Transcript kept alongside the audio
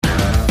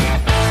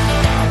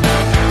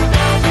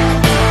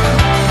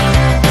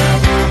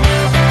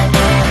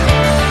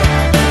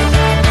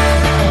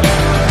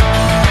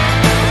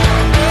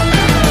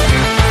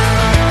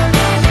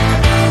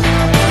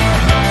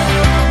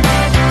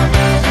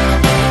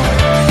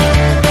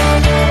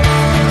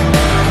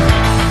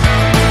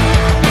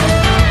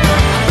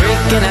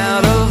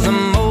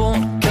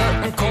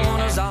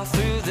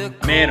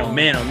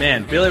Oh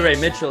man, Billy Ray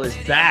Mitchell is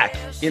back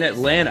in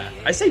Atlanta.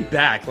 I say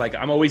back like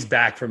I'm always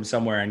back from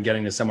somewhere and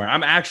getting to somewhere.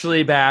 I'm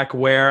actually back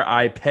where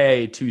I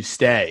pay to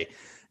stay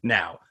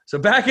now. So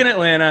back in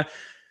Atlanta,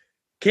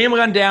 came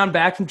on down,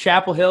 back from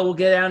Chapel Hill. We'll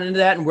get down into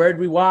that. And where did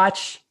we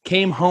watch?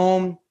 Came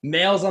home,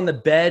 nails on the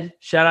bed.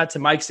 Shout out to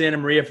Mike Santa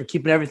Maria for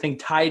keeping everything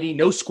tidy.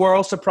 No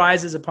squirrel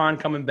surprises upon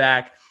coming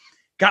back.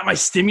 Got my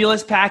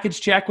stimulus package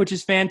check, which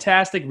is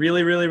fantastic.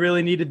 Really, really,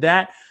 really needed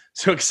that.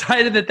 So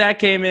excited that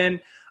came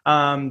in.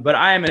 But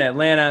I am in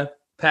Atlanta.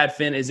 Pat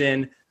Finn is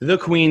in the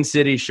Queen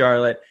City,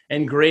 Charlotte,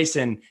 and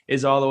Grayson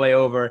is all the way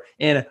over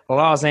in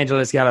Los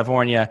Angeles,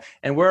 California.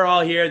 And we're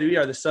all here. We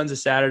are the Sons of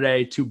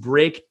Saturday to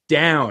break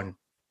down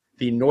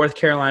the North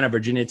Carolina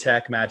Virginia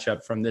Tech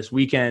matchup from this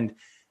weekend.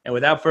 And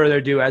without further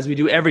ado, as we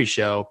do every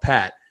show,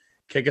 Pat,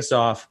 kick us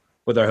off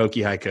with our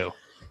Hokie Haiku.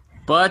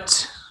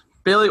 But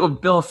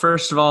Bill,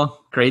 first of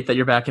all, great that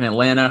you're back in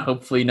Atlanta.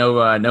 Hopefully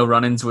no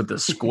run-ins with the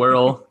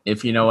squirrel,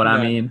 if you know what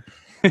I mean.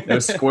 No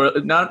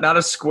squirrel, not a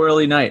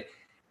squirrely night.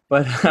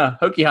 But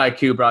Hokie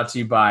Haiku brought to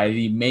you by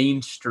the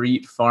Main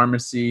Street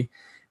Pharmacy.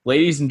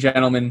 Ladies and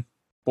gentlemen,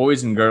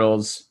 boys and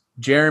girls,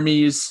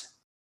 Jeremy's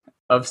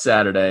of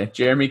Saturday,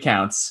 Jeremy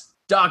Counts,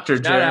 Dr.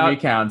 Jeremy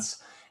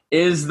Counts,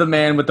 is the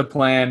man with the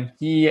plan.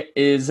 He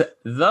is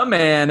the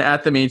man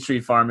at the Main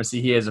Street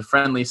Pharmacy. He has a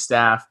friendly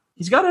staff.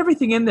 He's got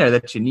everything in there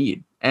that you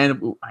need.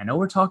 And I know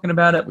we're talking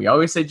about it. We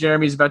always say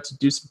Jeremy's about to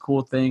do some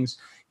cool things.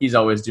 He's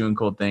always doing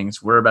cool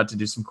things. We're about to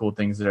do some cool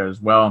things there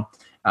as well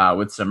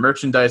with some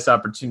merchandise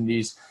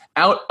opportunities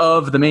out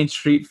of the Main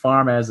Street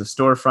Farm as a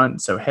storefront.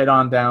 So head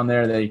on down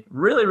there. They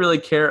really, really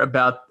care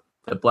about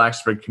the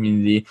Blacksburg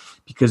community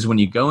because when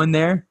you go in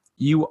there,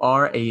 you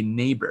are a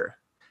neighbor,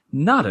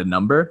 not a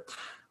number.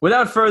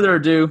 Without further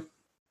ado,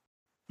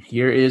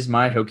 here is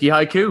my Hokie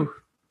Haiku.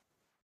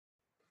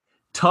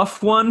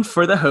 Tough one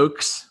for the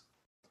Hoks.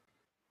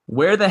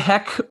 Where the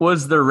heck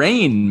was the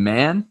rain,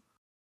 man?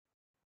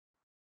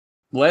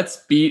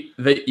 Let's beat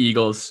the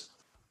Eagles.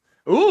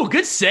 Ooh,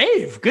 good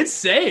save. Good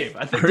save.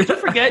 I think,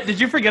 did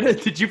you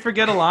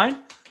forget a line? I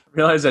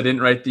realized I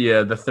didn't write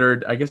the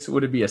third. I guess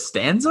would it be a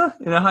stanza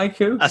in a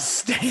haiku? A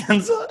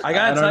stanza? I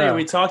got to tell you,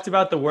 we talked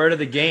about the word of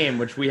the game,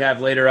 which we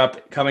have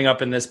coming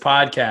up in this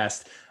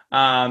podcast.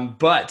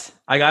 But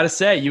I got to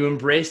say, you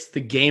embraced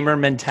the gamer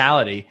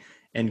mentality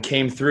and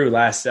came through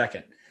last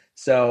second.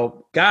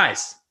 So,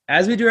 guys,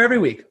 as we do every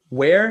week,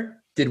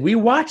 where did we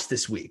watch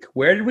this week?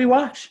 Where did we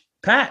watch?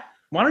 Pat,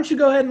 why don't you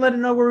go ahead and let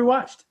them know where we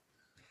watched?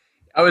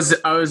 I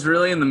was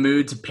really in the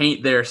mood to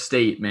paint their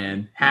state,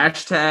 man.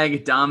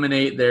 Hashtag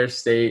dominate their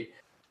state.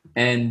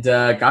 And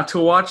got to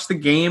watch the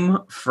game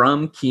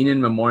from Kenan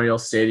Memorial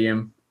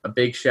Stadium. A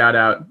big shout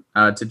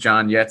out to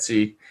John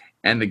Yetzi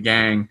and the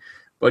gang.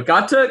 But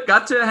got to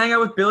hang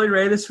out with Billy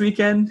Ray this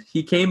weekend.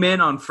 He came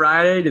in on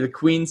Friday to the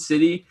Queen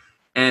City,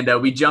 and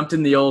we jumped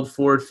in the old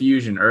Ford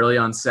Fusion early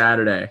on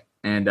Saturday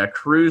and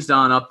cruised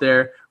on up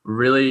there.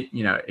 Really,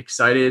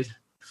 excited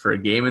for a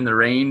game in the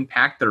rain,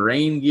 packed the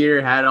rain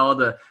gear, had all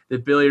the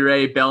Billy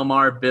Ray,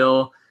 Belmar,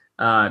 Bill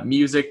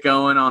music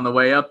going on the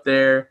way up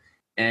there,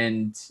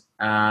 and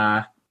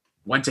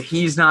went to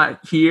He's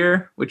Not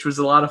Here, which was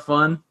a lot of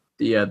fun.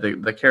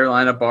 The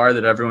Carolina bar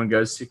that everyone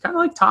goes to, kind of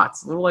like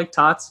Tots, a little like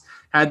Tots,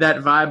 had that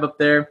vibe up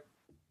there.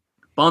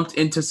 Bumped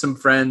into some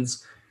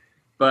friends,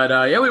 but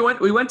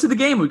we went to the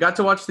game. We got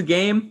to watch the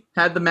game.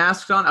 Had the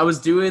masks on. I was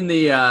doing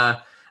the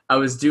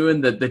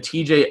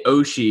TJ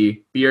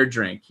Oshie beer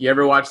drink. You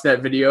ever watch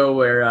that video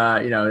where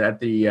at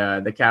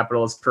the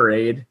Capitals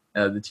parade,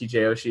 the TJ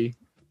Oshie?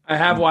 I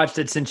have watched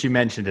it since you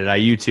mentioned it. I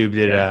YouTubed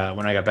it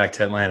when I got back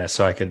to Atlanta,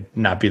 so I could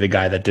not be the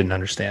guy that didn't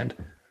understand.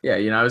 Yeah,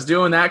 I was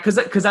doing that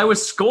because I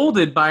was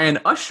scolded by an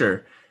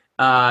usher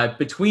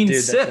between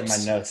sips. That's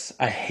in my notes.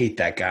 I hate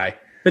that guy.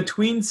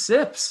 Between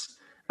sips,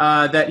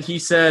 that he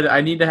said I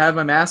need to have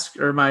my mask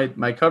or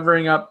my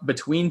covering up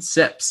between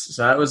sips.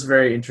 So that was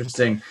very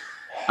interesting.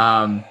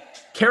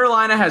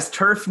 Carolina has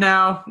turf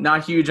now,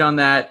 not huge on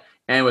that,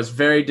 and was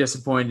very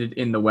disappointed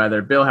in the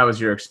weather. Bill, how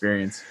was your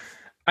experience?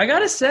 I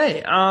gotta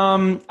say,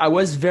 I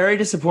was very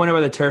disappointed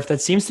by the turf.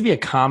 That seems to be a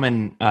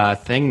common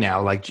thing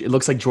now. Like it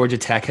looks like Georgia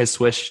Tech has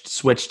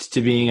switched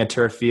to being a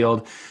turf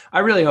field. I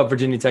really hope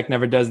Virginia Tech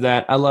never does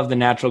that. I love the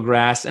natural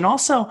grass, and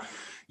also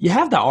you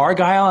have the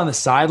Argyle on the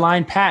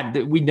sideline.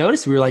 Pat, we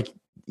noticed we were like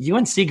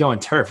UNC going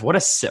turf. What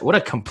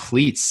a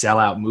complete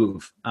sellout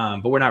move.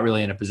 But we're not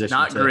really in a position.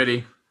 Not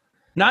gritty.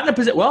 Not in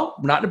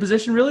a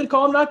position really to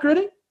call them not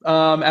gritty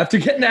after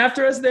getting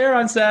after us there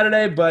on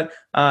Saturday, but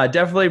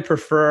definitely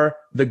prefer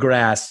the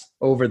grass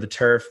over the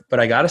turf. But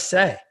I got to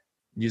say,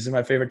 using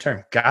my favorite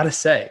term,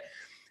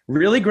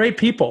 really great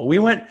people.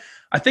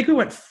 I think we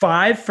went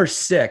 5 for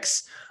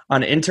 6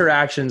 on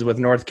interactions with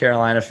North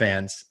Carolina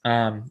fans.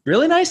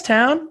 Really nice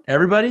town.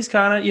 Everybody's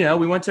kind of,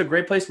 we went to a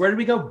great place. Where did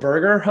we go?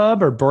 Burger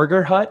Hub or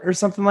Burger Hut or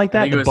something like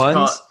that? I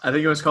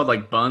think it was called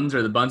like Buns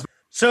or the Buns.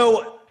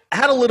 So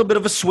had a little bit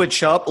of a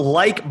switch up.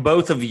 Like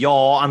both of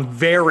y'all, I'm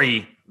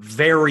very,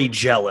 very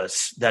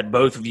jealous that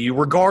both of you,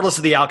 regardless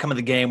of the outcome of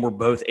the game, were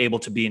both able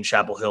to be in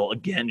Chapel Hill.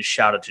 Again,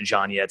 shout out to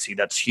John Yetzi.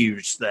 That's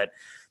huge that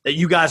that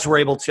you guys were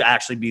able to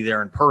actually be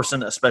there in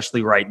person,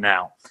 especially right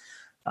now.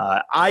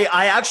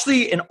 I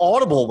actually, an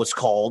audible was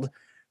called.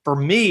 For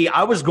me,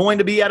 I was going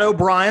to be at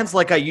O'Brien's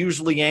like I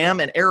usually am,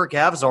 and Eric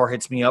Avzar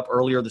hits me up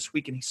earlier this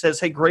week, and he says,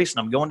 hey, Grayson,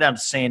 I'm going down to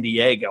San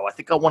Diego. I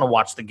think I want to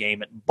watch the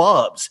game at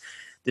Bub's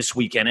this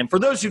weekend. And for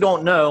those who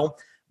don't know,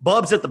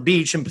 Bub's at the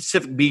beach in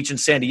Pacific Beach in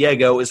San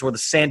Diego is where the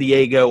San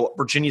Diego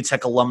Virginia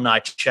Tech alumni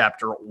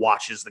chapter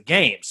watches the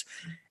games.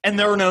 And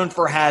they're known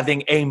for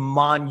having a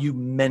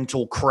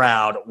monumental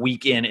crowd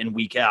week in and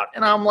week out.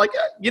 And I'm like,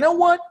 you know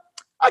what?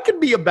 I could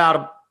be about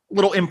a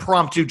little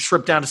impromptu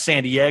trip down to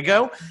San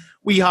Diego.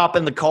 We hop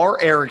in the car.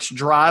 Eric's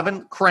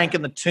driving,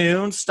 cranking the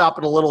tune, stop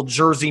at a little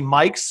Jersey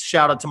Mike's.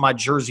 Shout out to my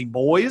Jersey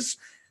boys.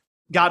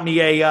 Got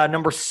me a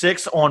number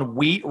 6 on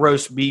wheat,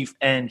 roast beef,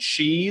 and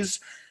cheese.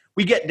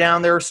 We get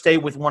down there, stay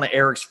with one of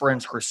Eric's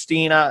friends,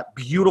 Christina.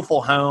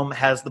 Beautiful home,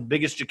 has the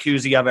biggest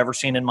jacuzzi I've ever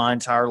seen in my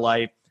entire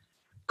life.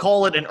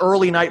 Call it an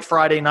early night,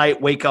 Friday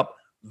night. Wake up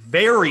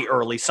very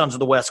early, Sons of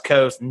the West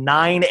Coast,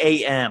 9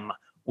 a.m.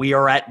 We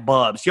are at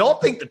Bub's. Y'all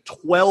think the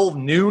 12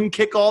 noon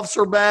kickoffs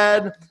are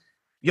bad?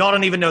 Y'all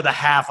don't even know the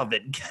half of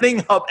it.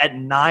 Getting up at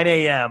 9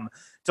 a.m.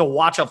 to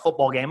watch a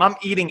football game. I'm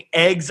eating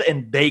eggs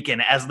and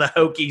bacon as the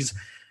Hokies,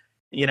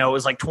 it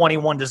was like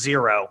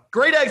 21-0.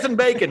 Great eggs and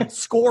bacon.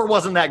 Score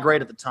wasn't that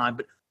great at the time,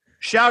 but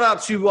shout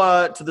out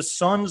to the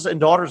sons and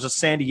daughters of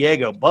San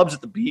Diego. Bub's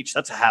at the beach.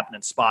 That's a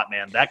happening spot,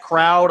 man. That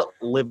crowd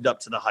lived up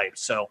to the hype.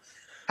 So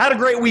had a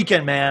great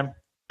weekend, man.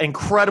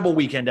 Incredible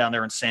weekend down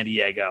there in San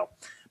Diego.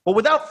 But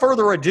without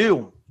further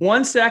ado.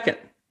 1 second.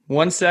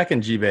 1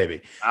 second,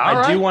 G-Baby.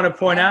 I do want to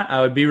point out, I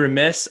would be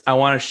remiss. I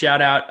want to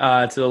shout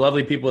out to the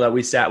lovely people that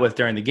we sat with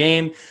during the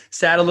game.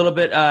 Sat a little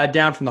bit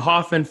down from the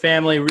Hoffman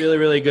family. Really,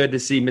 really good to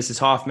see Mrs.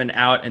 Hoffman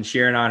out and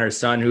cheering on her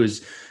son,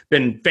 who's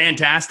been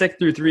fantastic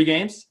through 3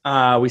 games.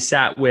 We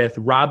sat with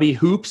Robbie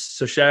Hoops,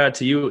 so shout out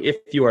to you if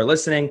you are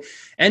listening,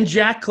 and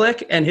Jack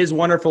Click and his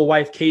wonderful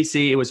wife,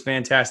 Casey. It was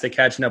fantastic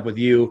catching up with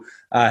you.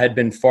 Had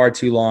been far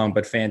too long,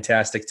 but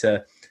fantastic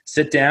to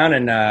sit down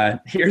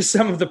and hear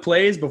some of the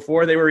plays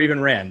before they were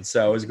even ran.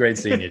 So it was great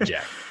seeing you,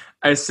 Jack.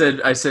 I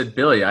said,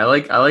 Billy, I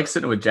like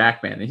sitting with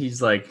Jack, man. And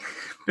he's like,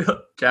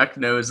 Jack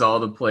knows all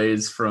the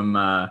plays from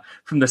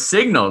the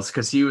signals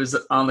because he was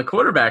on the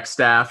quarterback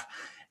staff.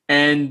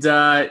 And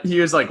he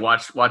was like,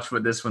 watch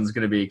what this one's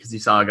going to be, because he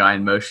saw a guy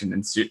in motion.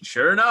 And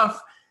sure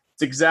enough,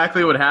 it's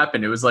exactly what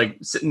happened. It was like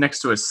sitting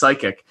next to a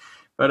psychic.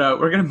 But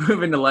we're going to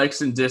move into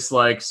likes and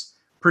dislikes,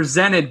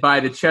 presented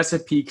by the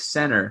Chesapeake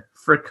Center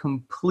for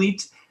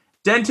Complete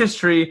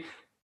Dentistry,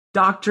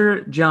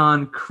 Dr.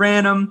 John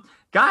Cranham.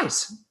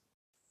 Guys,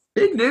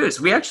 big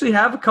news. We actually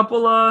have a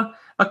couple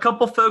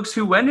folks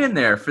who went in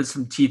there for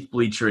some teeth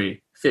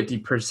bleachery,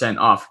 50%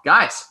 off.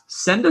 Guys,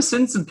 send us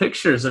in some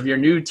pictures of your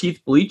new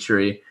teeth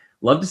bleachery.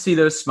 Love to see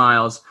those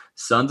smiles.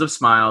 Sons of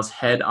Smiles,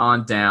 head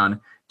on down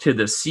to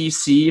the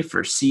CC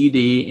for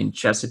CD in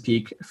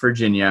Chesapeake,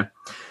 Virginia.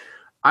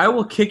 I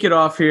will kick it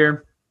off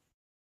here.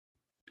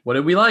 What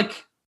did we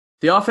like?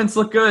 The offense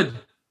looked good.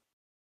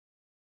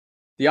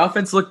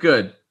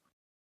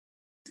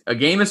 A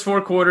game is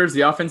 4 quarters.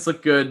 The offense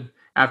looked good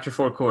after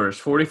 4 quarters.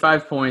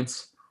 45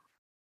 points,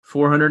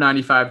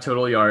 495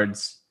 total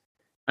yards.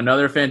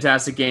 Another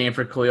fantastic game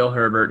for Khalil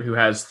Herbert, who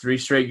has 3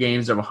 straight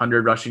games of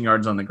 100 rushing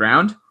yards on the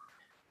ground,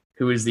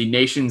 who is the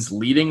nation's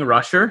leading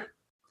rusher,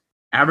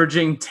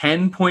 averaging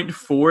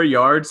 10.4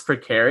 yards per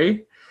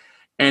carry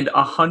and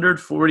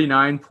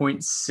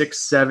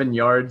 149.67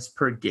 yards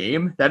per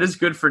game. That is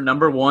good for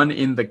number 1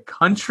 in the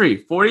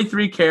country.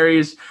 43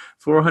 carries,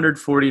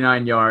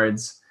 449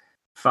 yards,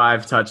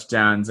 5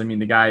 touchdowns. I mean,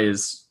 the guy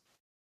is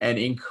an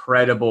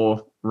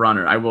incredible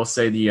runner. I will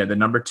say the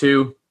number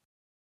 2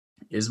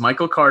 is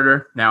Michael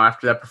Carter now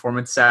after that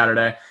performance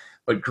Saturday.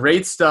 But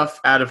great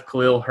stuff out of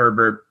Khalil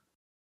Herbert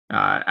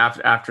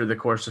after the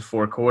course of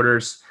 4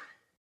 quarters.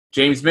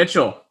 James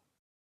Mitchell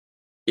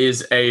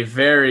is a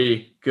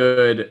very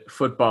good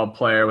football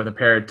player with a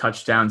pair of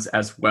touchdowns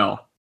as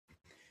well.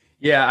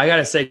 Yeah, I got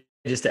to say,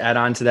 just to add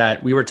on to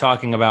that, we were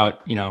talking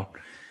about,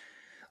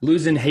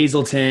 losing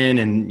Hazleton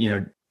and,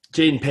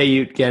 Jaden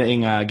Payute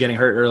getting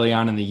hurt early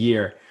on in the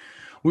year.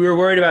 We were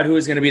worried about who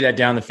was going to be that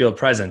down the field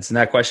presence, and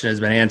that question has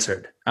been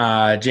answered.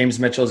 James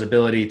Mitchell's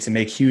ability to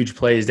make huge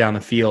plays down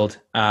the field,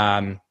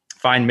 find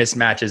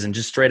mismatches, and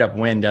just straight up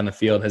win down the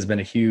field has been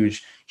a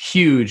huge,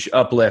 huge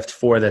uplift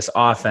for this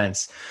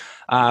offense.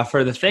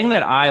 For the thing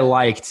that I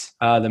liked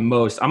the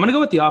most, I'm going to go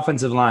with the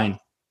offensive line.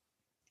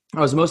 I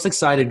was most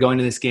excited going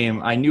to this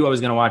game. I knew I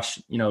was going to watch,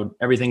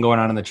 everything going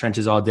on in the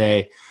trenches all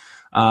day.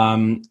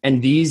 And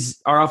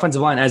our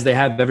offensive line, as they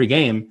have every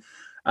game,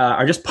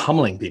 are just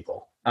pummeling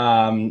people.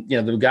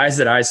 The guys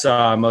that I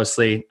saw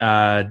mostly,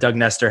 Doug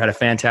Nestor had a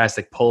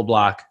fantastic pull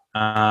block.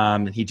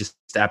 And he just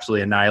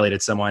absolutely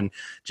annihilated someone.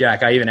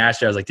 Jack, I even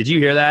asked you, I was like, did you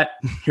hear that?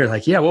 You're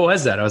like, yeah, what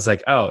was that? I was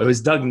like, oh, it was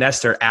Doug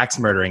Nestor axe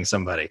murdering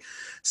somebody.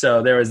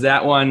 So there was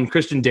that one.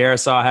 Christian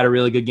Darrisaw had a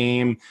really good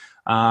game.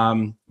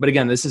 But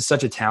again, this is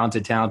such a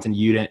talented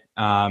unit.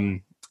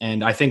 And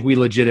I think we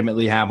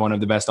legitimately have one of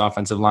the best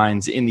offensive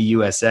lines in the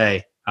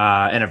USA.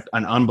 and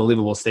an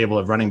unbelievable stable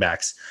of running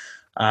backs.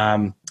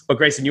 But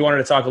Grayson, you wanted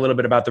to talk a little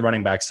bit about the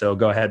running backs, so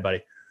go ahead,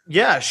 buddy.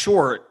 Yeah,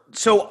 sure.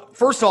 So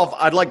first off,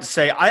 I'd like to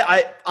say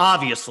I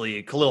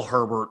obviously Khalil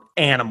Herbert,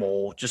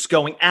 animal, just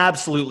going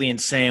absolutely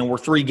insane. We're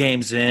 3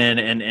 games in,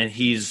 and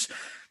he's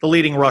the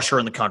leading rusher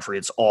in the country.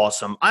 It's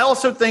awesome. I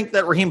also think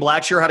that Raheem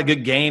Blackshear had a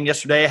good game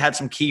yesterday, had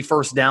some key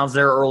first downs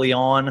there early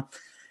on.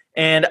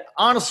 And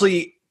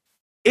honestly,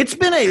 it's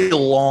been a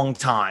long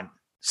time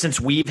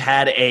since we've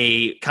had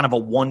a kind of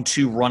a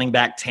 1-2 running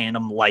back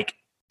tandem like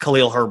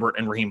Khalil Herbert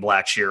and Raheem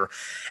Blackshear.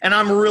 And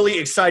I'm really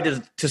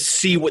excited to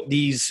see what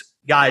these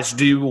guys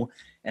do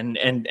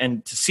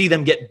and to see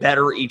them get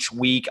better each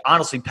week.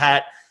 Honestly,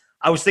 Pat,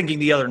 I was thinking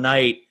the other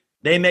night,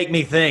 they make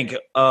me think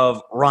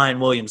of Ryan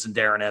Williams and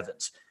Darren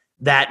Evans.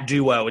 That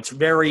duo, it's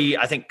very,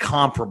 I think,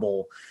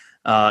 comparable.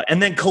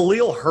 And then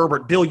Khalil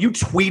Herbert, Bill, you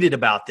tweeted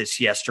about this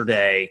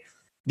yesterday.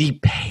 The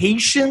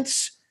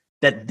patience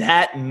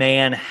that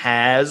man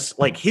has,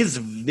 like his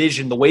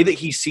vision, the way that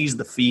he sees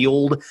the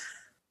field.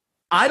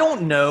 I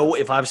don't know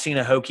if I've seen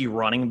a Hokie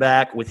running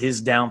back with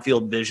his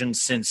downfield vision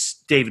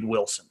since David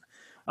Wilson.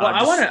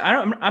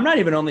 Well, I'm not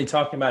even only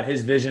talking about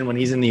his vision when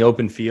he's in the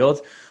open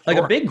field. Like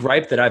a big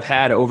gripe that I've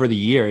had over the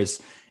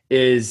years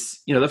is,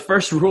 the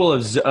first rule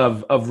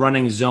of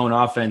running zone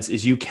offense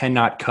is you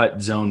cannot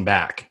cut zone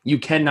back. You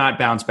cannot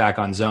bounce back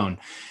on zone.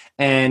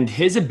 And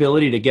his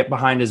ability to get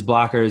behind his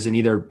blockers and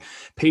either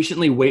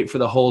patiently wait for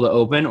the hole to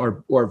open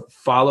or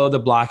follow the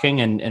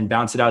blocking and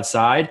bounce it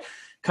outside,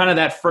 kind of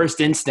that first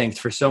instinct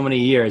for so many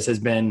years has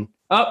been,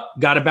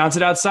 got to bounce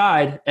it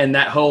outside, and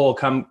that hole will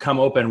come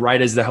open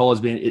right as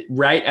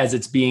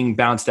it's being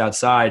bounced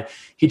outside.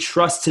 He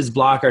trusts his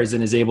blockers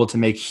and is able to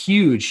make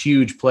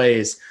huge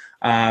plays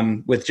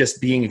with just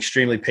being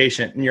extremely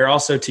patient. And you're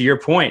also, to your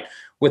point,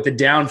 with the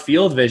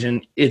downfield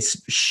vision, it's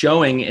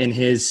showing in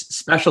his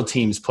special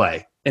teams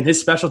play. In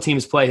his special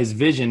teams play, his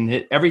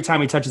vision, every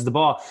time he touches the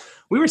ball,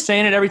 we were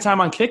saying it every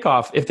time on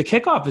kickoff. If the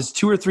kickoff is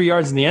 2 or 3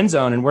 yards in the end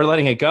zone and we're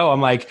letting it go,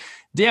 I'm like,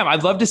 damn,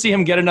 I'd love to see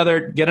him get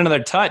another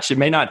touch. It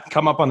may not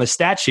come up on the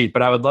stat sheet,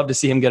 but I would love to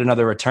see him get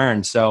another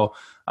return. So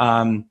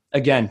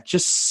again,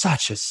 just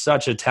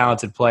such a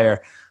talented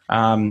player.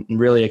 I'm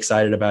really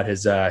excited about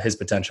his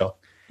potential.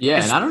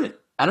 Yeah, and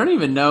I don't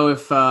even know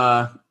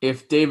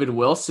if David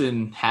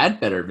Wilson had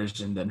better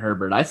vision than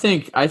Herbert. I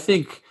think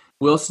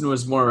Wilson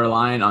was more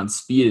reliant on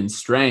speed and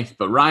strength,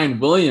 but Ryan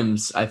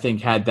Williams, I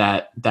think, had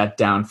that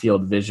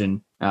downfield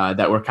vision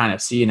that we're kind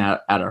of seeing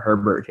out of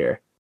Herbert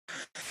here.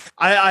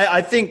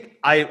 I think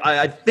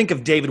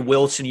of David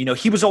Wilson.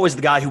 He was always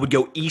the guy who would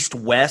go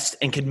east-west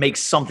and could make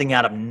something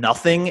out of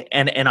nothing,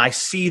 and I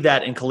see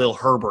that in Khalil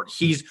Herbert.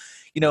 He's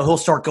he'll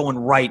start going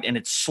right and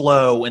it's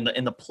slow, and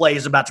the play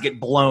is about to get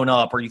blown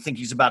up, or you think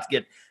he's about to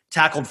get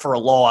tackled for a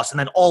loss, and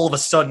then all of a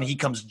sudden he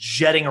comes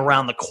jetting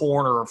around the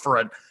corner for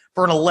an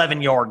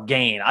 11-yard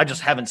gain. I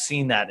just haven't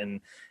seen that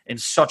in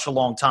such a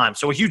long time.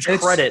 So a huge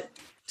credit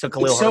to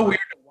Khalil Herbert. It's so weird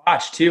to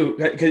watch too,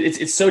 because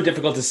it's so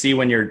difficult to see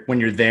when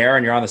you're there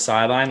and you're on the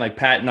sideline. Like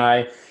Pat and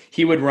I,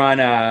 he would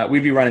run.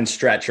 We'd be running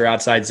stretch or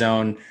outside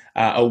zone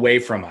away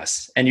from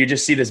us, and you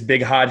just see this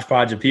big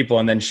hodgepodge of people.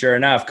 And then, sure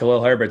enough,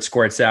 Khalil Herbert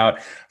squirts out,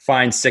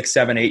 finds 6,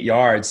 7, 8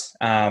 yards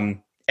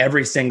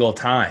every single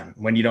time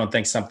when you don't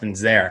think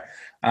something's there.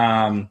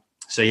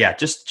 So yeah,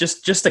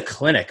 just a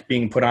clinic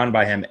being put on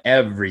by him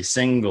every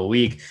single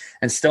week,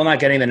 and still not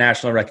getting the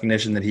national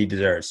recognition that he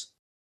deserves.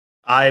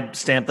 I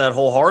stamp that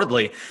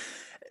wholeheartedly.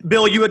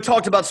 Bill, you had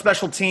talked about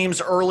special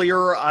teams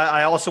earlier.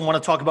 I also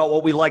want to talk about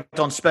what we liked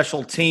on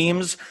special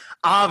teams.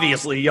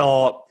 Obviously,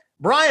 y'all,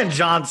 Brian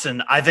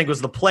Johnson, I think,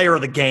 was the player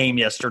of the game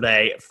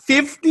yesterday.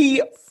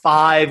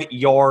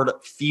 55-yard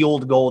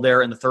field goal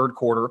there in the third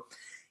quarter.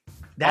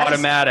 That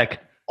automatic.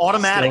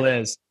 Still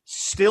is.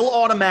 Still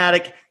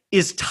automatic.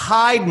 Is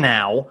tied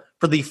now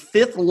for the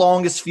 5th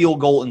longest field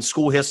goal in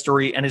school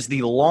history, and is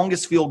the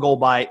longest field goal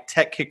by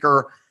Tech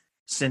kicker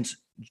since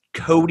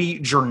Cody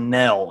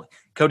Journell.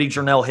 Cody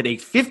Journell hit a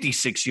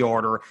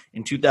 56-yarder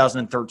in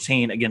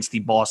 2013 against the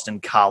Boston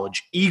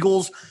College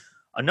Eagles.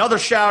 Another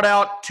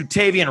shout-out to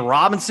Tavian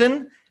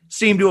Robinson.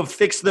 Seemed to have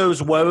fixed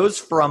those woes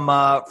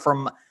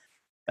from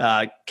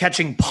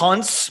catching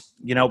punts.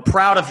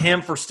 Proud of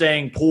him for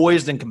staying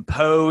poised and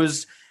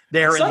composed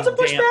there. Sons of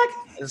pushback.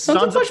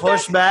 Sons of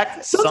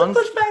pushback. Sons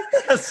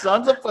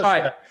of pushback. All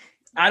right.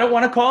 I don't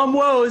want to call him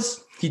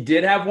woes. He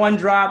did have one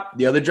drop.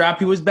 The other drop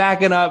he was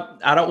backing up.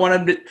 I don't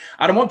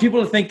want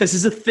people to think this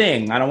is a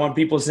thing. I don't want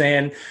people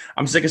saying,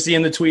 I'm sick of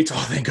seeing the tweets,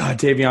 oh, thank God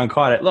Tavion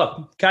caught it.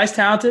 Look, guy's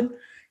talented.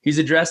 He's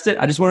addressed it.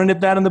 I just want to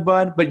nip that in the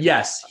bud. But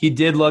yes, he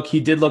did look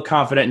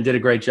confident and did a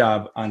great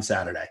job on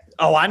Saturday.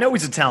 Oh, I know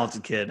he's a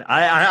talented kid.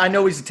 I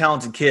know he's a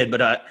talented kid,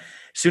 but as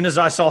soon as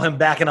I saw him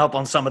backing up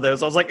on some of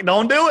those, I was like,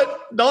 don't do it.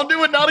 Don't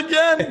do it. Not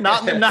again.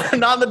 Not in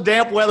the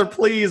damp weather,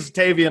 please.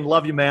 Tavian,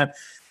 love you, man.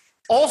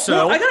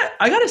 Also,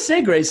 I gotta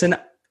say, Grayson,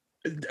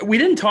 we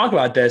didn't talk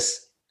about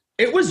this.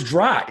 It was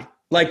dry.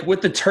 Like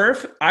with the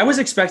turf, I was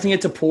expecting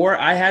it to pour.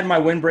 I had my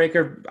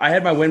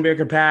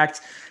windbreaker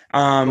packed.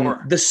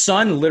 Sure. The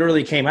sun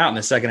literally came out in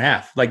the second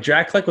half. Like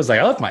Jack Click was like,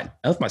 I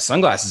left my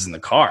sunglasses in the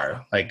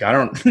car. Like I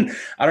don't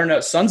I don't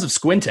know. Sons of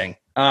squinting.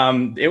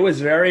 It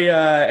was very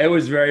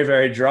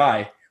very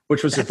dry,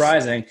 which was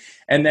surprising.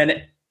 And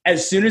then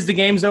as soon as the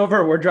game's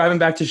over, we're driving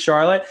back to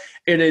Charlotte.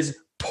 It is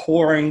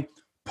pouring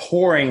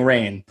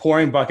rain,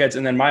 pouring buckets,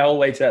 and then my whole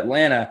way to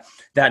Atlanta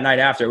that night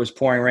after, it was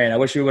pouring rain. I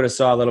wish we would have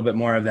saw a little bit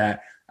more of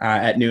that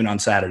at noon on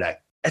Saturday.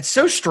 It's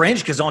so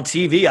strange because on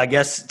TV, I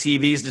guess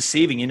TV is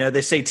deceiving. You know,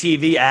 they say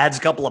TV adds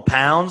a couple of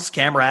pounds,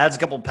 camera adds a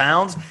couple of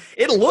pounds.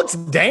 It looks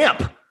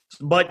damp,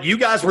 but you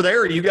guys were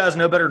there. You guys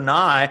know better than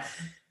I.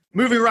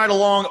 Moving right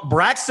along,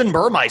 Braxton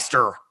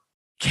Burmeister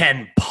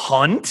can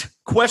punt? ?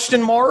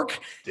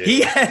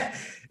 He had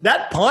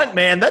that punt,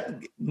 man,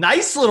 that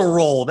nice little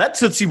roll. That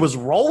Tootsie was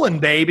rolling,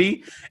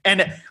 baby.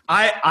 And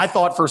I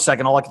thought for a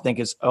second, all I could think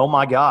is, oh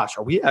my gosh,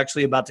 are we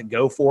actually about to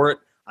go for it?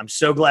 I'm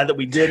so glad that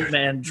we didn't,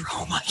 man.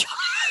 Oh my gosh.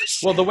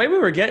 Well, the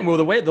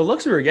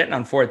looks we were getting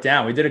on fourth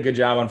down, we did a good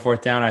job on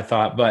fourth down, I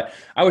thought, but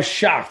I was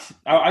shocked.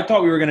 I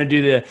thought we were going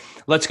to do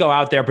let's go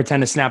out there,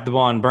 pretend to snap the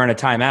ball and burn a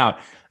timeout.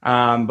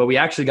 But we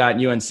actually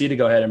got UNC to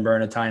go ahead and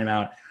burn a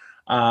timeout.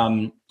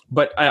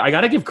 But I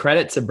got to give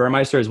credit to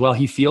Burmeister as well.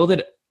 He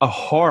fielded a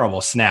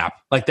horrible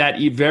snap. Like that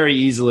very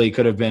easily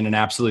could have been an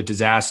absolute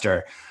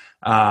disaster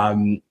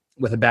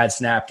with a bad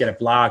snap, get it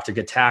blocked or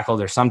get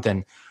tackled or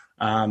something.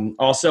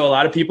 Also, a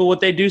lot of people,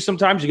 what they do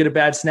sometimes, you get a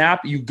bad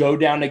snap, you go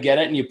down to get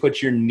it and you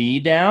put your knee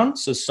down.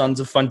 So sons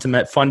of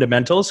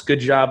fundamentals.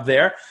 Good job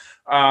there.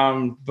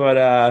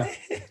 But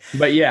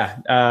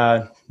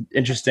yeah,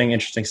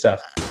 interesting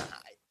stuff.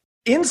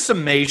 In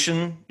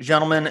summation,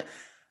 gentlemen,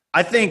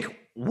 I think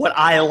what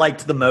I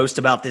liked the most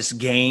about this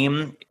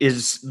game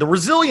is the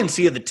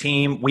resiliency of the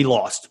team. We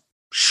lost,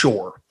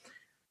 sure.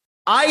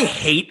 I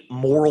hate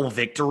moral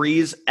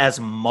victories as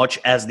much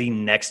as the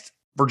next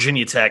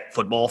Virginia Tech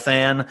football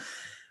fan,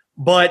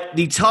 but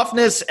the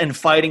toughness and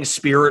fighting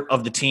spirit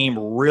of the team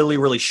really,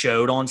 really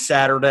showed on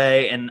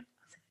Saturday. And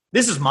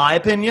this is my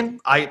opinion.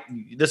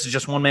 This is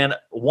just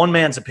one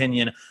man's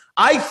opinion.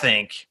 I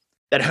think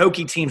that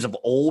Hokie teams of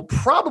old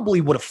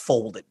probably would have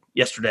folded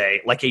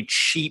yesterday like a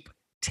cheap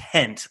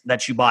tent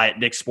that you buy at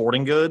Dick's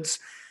Sporting Goods.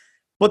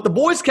 But the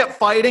boys kept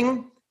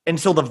fighting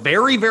until the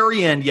very,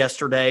 very end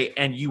yesterday,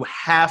 and you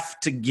have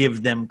to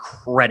give them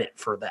credit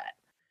for that.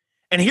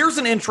 And here's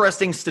an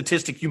interesting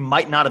statistic you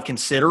might not have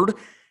considered.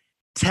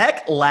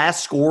 Tech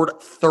last scored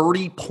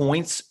 30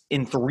 points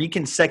in 3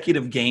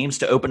 consecutive games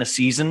to open a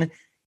season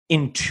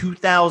in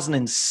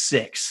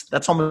 2006.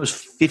 That's almost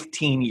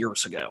 15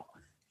 years ago.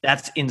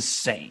 That's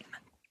insane.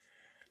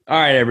 All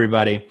right,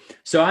 everybody.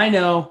 So I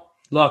know,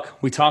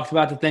 look, we talked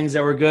about the things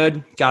that were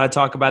good. Got to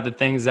talk about the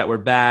things that were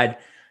bad.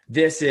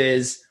 This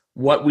is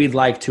what we'd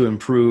like to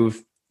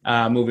improve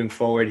moving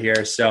forward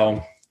here.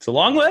 So it's a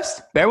long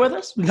list. Bear with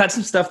us. We got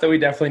some stuff that we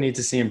definitely need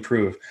to see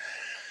improve.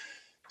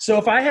 So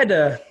if I had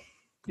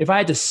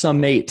to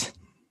summate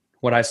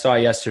what I saw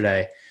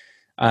yesterday,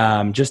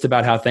 just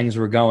about how things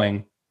were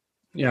going,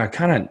 you know,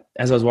 kind of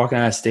as I was walking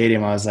out of the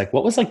stadium, I was like,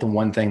 what was like the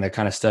one thing that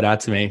kind of stood out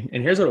to me?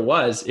 And here's what it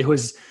was. It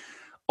was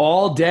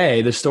all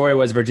day. The story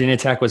was Virginia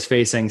Tech was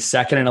facing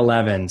 2nd and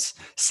 11s,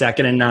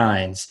 2nd and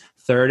 9s,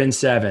 3rd and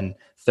 7,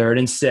 3rd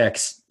and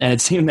 6. And it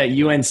seemed that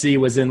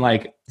UNC was in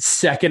like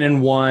 2nd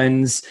and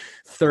 1s,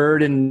 I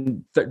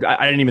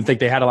didn't even think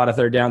they had a lot of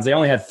third downs. They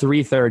only had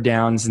 3 third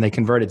downs and they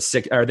converted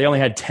 6, or they only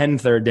had 10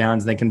 third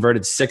downs and they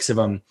converted 6 of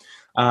them.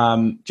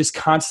 Just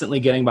constantly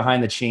getting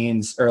behind the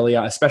chains early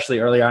on, especially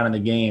early on in the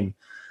game.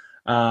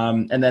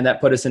 And then that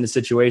put us in a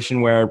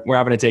situation where we're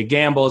having to take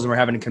gambles and we're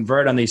having to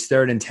convert on these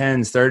 3rd and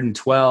 10s, 3rd and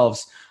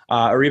 12s,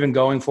 or even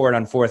going for it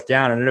on 4th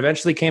down. And it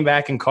eventually came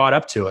back and caught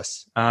up to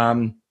us.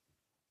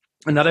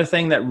 Another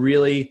thing that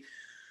really,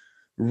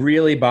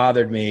 really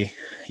bothered me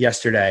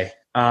yesterday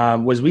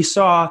was we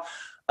saw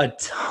a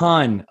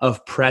ton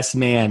of press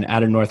man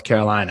out of North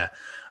Carolina.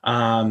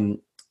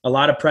 A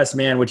lot of press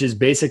man, which is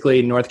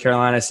basically North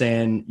Carolina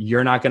saying,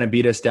 you're not going to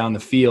beat us down the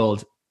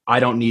field. I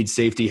don't need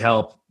safety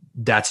help.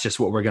 That's just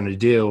what we're going to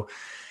do.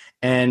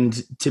 And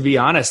to be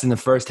honest, in the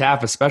first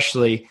half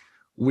especially,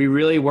 we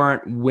really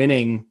weren't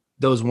winning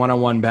those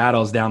one-on-one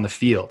battles down the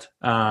field.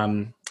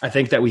 I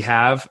think that we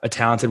have a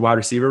talented wide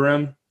receiver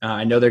room.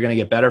 I know they're going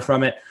to get better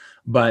from it,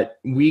 but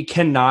we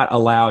cannot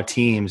allow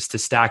teams to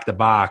stack the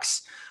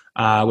box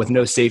with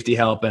no safety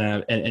help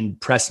and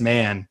press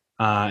man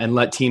and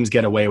let teams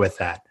get away with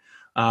that.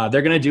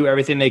 They're going to do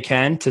everything they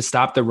can to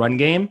stop the run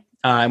game.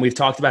 And we've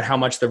talked about how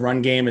much the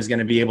run game is going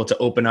to be able to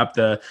open up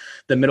the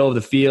middle of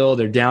the field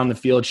or down the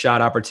field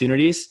shot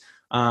opportunities.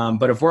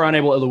 But if we're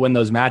unable to win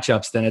those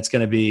matchups, then it's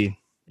going to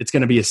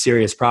be a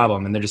serious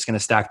problem, and they're just going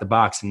to stack the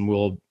box, and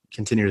we'll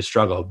continue to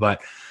struggle.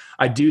 But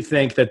I do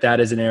think that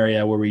is an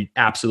area where we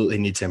absolutely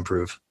need to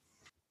improve.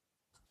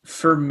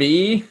 For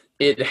me,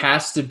 it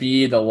has to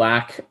be the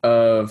lack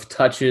of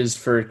touches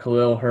for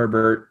Khalil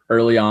Herbert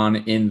early on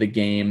in the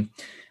game.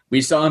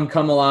 We saw him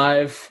come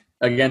alive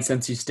against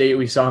NC State.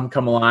 We saw him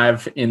come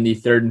alive in the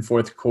 3rd and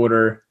 4th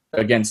quarter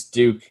against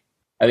Duke,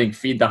 I think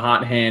feed the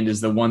hot hand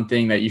is the one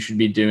thing that you should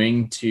be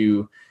doing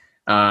to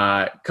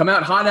come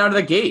out hot out of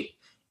the gate.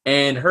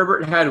 And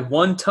Herbert had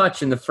 1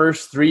 touch in the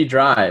first 3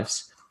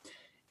 drives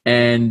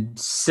and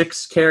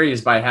 6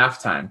 carries by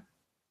halftime.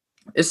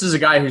 This is a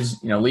guy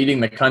who's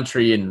leading the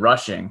country in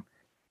rushing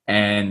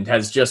and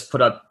has just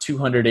put up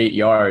 208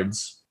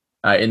 yards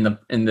in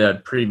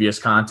the previous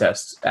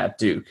contest at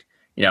Duke.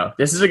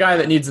 This is a guy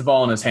that needs the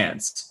ball in his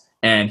hands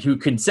and who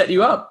could set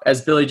you up,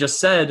 as Billy just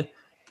said,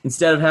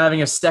 instead of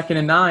having a 2nd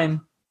and 9,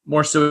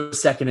 more so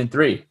 2nd and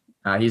 3.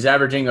 He's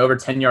averaging over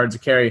 10 yards a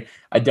carry.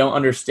 I don't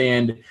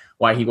understand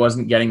why he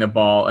wasn't getting the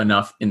ball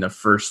enough in the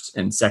first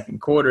and second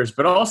quarters,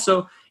 but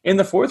also in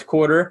the fourth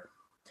quarter,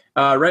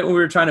 right when we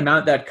were trying to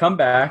mount that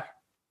comeback,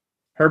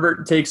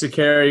 Herbert takes a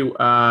carry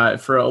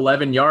for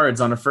 11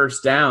 yards on a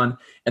first down,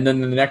 and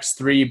then in the next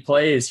 3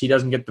 plays, he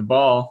doesn't get the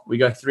ball. We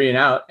go 3 and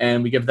out,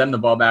 and we give them the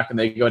ball back, and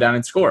they go down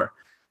and score.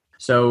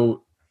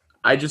 So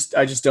I just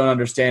don't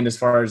understand as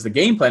far as the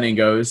game planning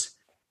goes.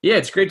 Yeah,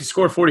 it's great to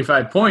score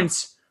 45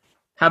 points.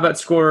 How about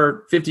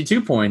score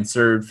 52 points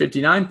or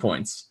 59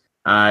 points?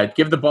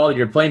 Give the ball to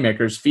your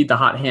playmakers. Feed the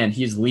hot hand.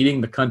 He's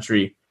leading the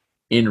country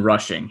in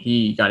rushing.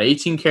 He got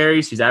 18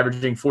 carries. He's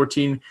averaging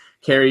 14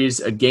 carries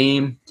a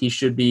game. He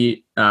should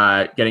be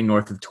getting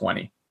north of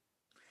 20.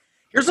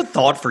 Here's a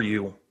thought for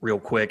you real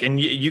quick, and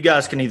you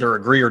guys can either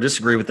agree or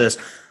disagree with this.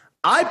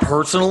 I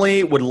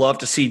personally would love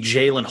to see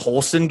Jalen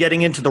Holston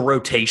getting into the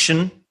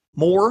rotation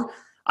more.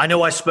 I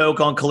know I spoke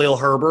on Khalil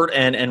Herbert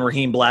and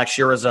Raheem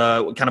Blackshear as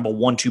a kind of a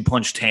 1-2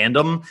 punch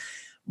tandem,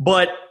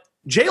 but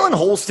Jalen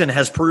Holston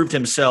has proved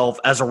himself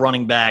as a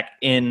running back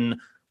in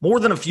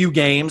more than a few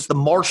games. The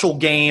Marshall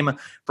game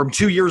from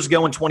 2 years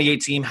ago in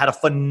 2018 had a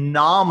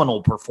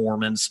phenomenal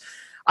performance.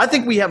 I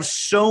think we have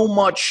so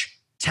much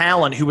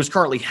talent who is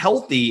currently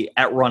healthy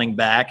at running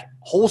back.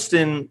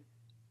 Holston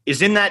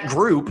is in that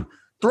group.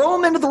 Throw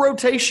him into the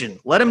rotation.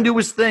 Let him do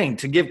his thing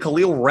to give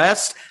Khalil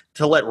rest,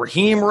 to let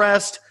Raheem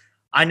rest.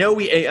 I know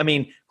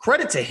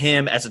credit to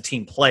him as a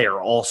team player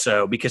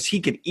also, because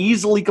he could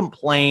easily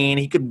complain,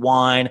 he could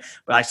whine,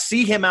 but I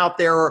see him out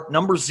there,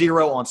 number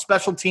 0 on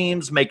special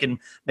teams, making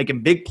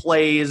big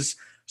plays.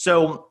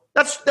 So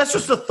that's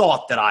just a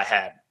thought that I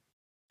had.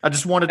 I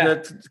just wanted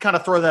to kind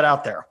of throw that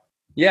out there.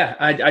 Yeah,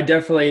 I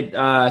definitely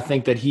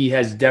think that he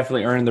has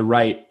definitely earned the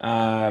right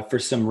for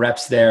some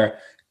reps there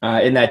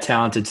in that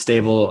talented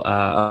stable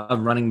of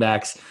running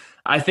backs.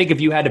 I think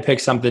if you had to pick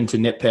something to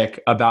nitpick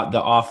about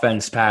the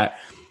offense, Pat,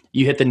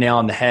 you hit the nail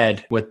on the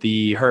head with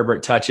the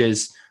Herbert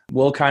touches.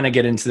 We'll kind of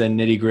get into the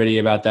nitty-gritty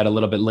about that a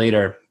little bit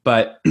later.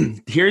 But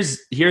here's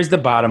the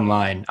bottom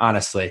line,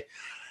 honestly.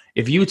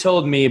 If you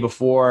told me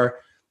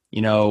before,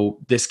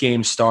 this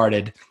game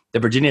started, the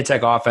Virginia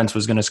Tech offense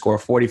was going to score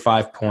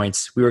 45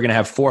 points, we were going to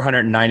have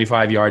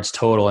 495 yards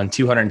total, and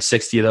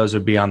 260 of those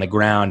would be on the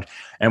ground,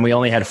 and we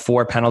only had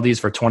 4 penalties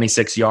for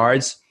 26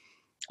 yards,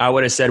 I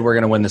would have said we're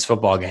going to win this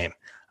football game.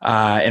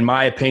 In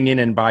my opinion,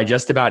 and by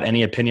just about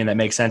any opinion that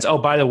makes sense. Oh,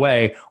 by the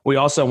way, we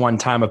also won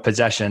time of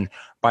possession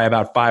by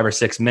about 5 or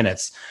 6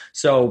 minutes.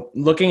 So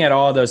looking at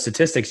all of those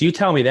statistics, you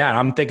tell me that,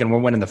 I'm thinking we're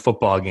winning the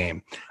football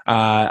game.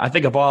 I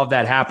think if all of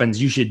that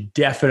happens, you should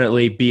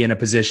definitely be in a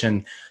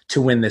position to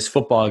win this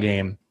football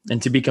game.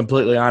 And to be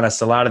completely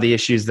honest, a lot of the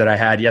issues that I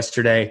had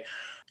yesterday,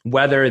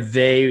 whether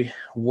they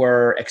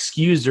were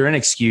excused or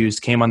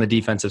inexcused, came on the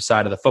defensive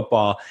side of the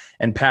football.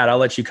 And Pat, I'll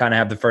let you kind of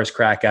have the first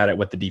crack at it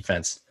with the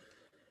defense.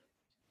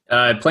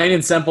 Plain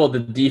and simple, the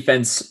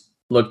defense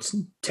looked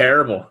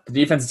terrible. The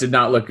defense did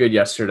not look good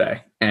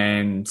yesterday.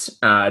 And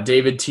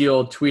David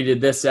Teal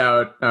tweeted this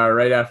out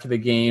right after the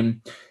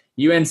game.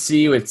 UNC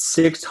with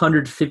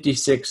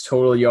 656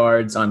 total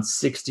yards on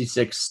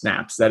 66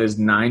 snaps. That is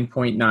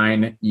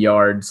 9.9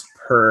 yards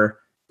per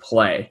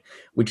play,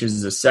 which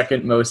is the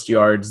second most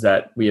yards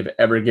that we have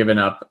ever given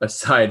up,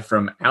 aside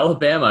from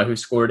Alabama, who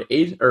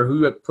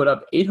who put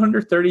up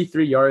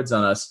 833 yards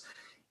on us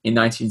in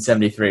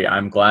 1973.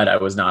 I'm glad I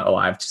was not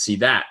alive to see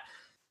that.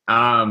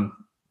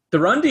 The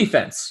run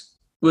defense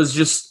was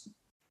just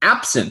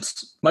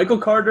absent. Michael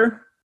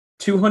Carter,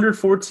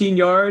 214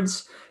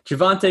 yards.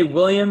 Javonte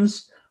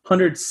Williams,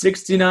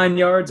 169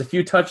 yards, a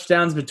few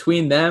touchdowns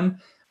between them.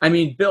 I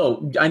mean,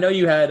 Bill, I know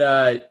you had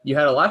a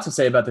lot to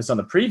say about this on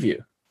the preview.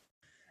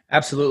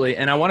 Absolutely.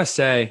 And I want to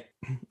say,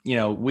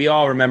 we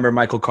all remember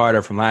Michael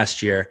Carter from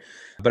last year,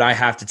 but I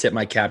have to tip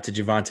my cap to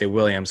Javonte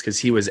Williams because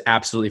he was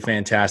absolutely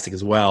fantastic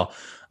as well.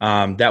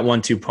 That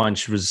 1-2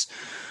 punch was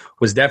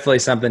definitely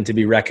something to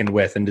be reckoned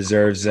with and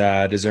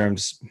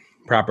deserves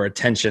proper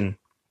attention.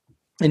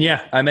 And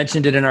yeah, I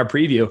mentioned it in our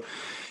preview.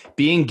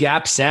 Being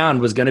gap sound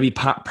was going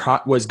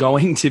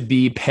to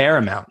be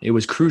paramount. It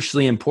was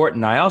crucially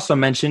important. I also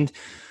mentioned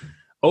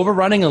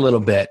overrunning a little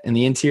bit in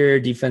the interior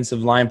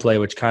defensive line play,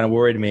 which kind of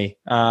worried me.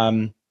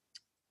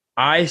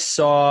 I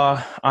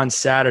saw on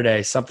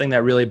Saturday something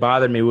that really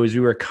bothered me was we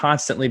were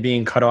constantly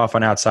being cut off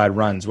on outside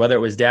runs, whether it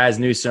was Daz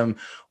Newsome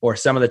or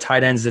some of the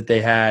tight ends that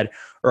they had,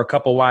 or a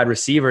couple wide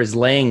receivers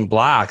laying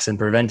blocks and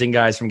preventing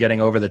guys from getting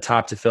over the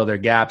top to fill their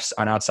gaps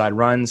on outside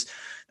runs.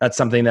 That's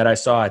something that I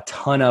saw a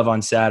ton of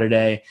on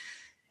Saturday.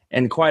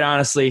 And quite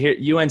honestly, here,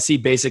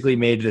 UNC basically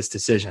made this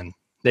decision.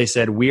 They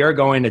said, we are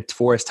going to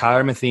force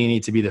Tyler Matheny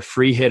to be the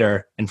free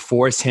hitter and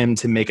force him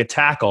to make a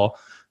tackle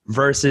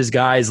versus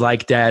guys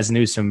like Daz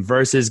Newsome,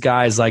 versus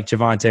guys like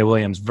Javonte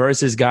Williams,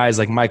 versus guys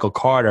like Michael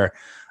Carter.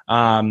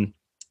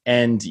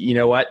 And you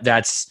know what?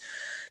 That's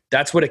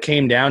what it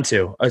came down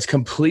to. A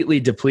completely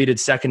depleted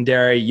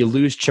secondary. You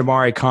lose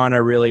Chamari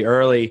Connor really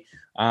early,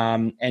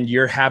 and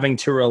you're having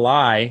to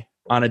rely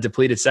on a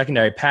depleted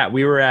secondary. Pat,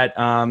 we were at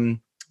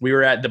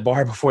the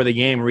bar before the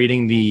game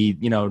reading the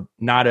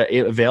not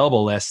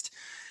available list,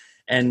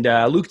 and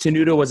Luke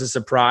Tenuta was a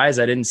surprise.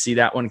 I didn't see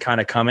that one kind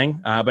of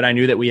coming, but I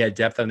knew that we had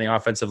depth on the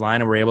offensive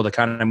line and were able to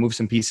kind of move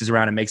some pieces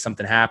around and make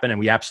something happen, and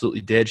we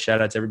absolutely did.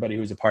 Shout out to everybody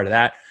who was a part of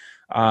that.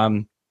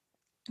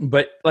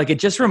 But like, it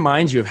just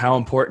reminds you of how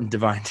important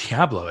Divine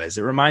Diablo is.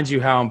 It reminds you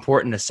how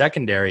important a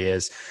secondary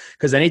is,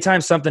 because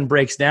anytime something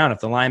breaks down, if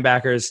the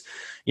linebackers,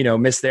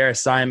 miss their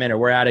assignment or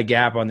we're out of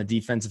gap on the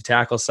defensive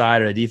tackle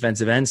side or the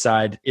defensive end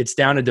side, it's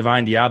down to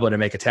Divine Diablo to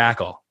make a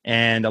tackle.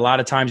 And a lot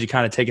of times you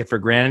kind of take it for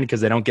granted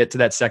because they don't get to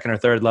that second or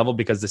third level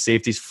because the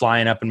safety's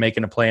flying up and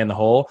making a play in the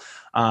hole.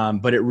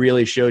 But it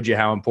really showed you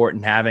how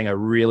important having a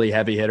really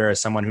heavy hitter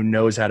as someone who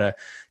knows how to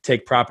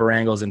take proper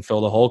angles and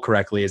fill the hole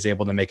correctly is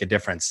able to make a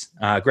difference.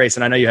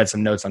 Grayson, I know you had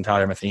some notes on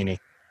Tyler Matheny.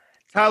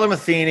 Tyler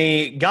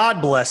Matheny,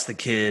 God bless the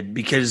kid,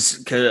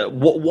 because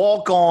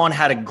Walk-On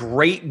had a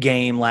great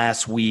game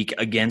last week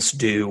against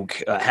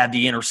Duke, had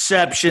the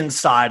interception,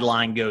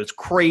 sideline goes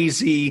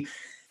crazy.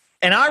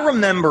 And I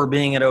remember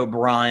being at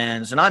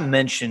O'Brien's, and I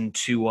mentioned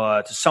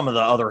to some of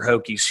the other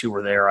Hokies who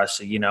were there, I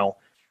said,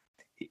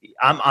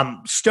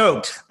 I'm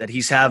stoked that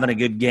he's having a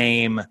good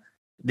game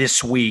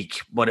this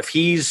week, but if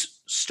he's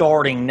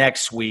starting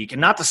next week, and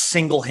not to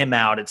single him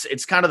out,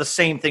 it's kind of the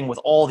same thing with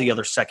all the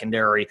other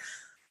secondary.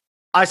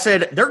 I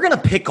said, they're going to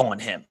pick on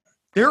him.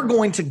 They're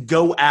going to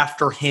go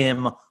after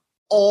him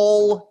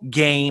all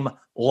game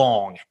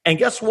long. And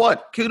guess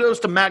what?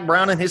 Kudos to Mack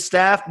Brown and his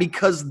staff,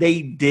 because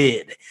they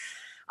did.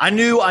 I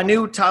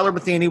knew Tyler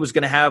Matheny was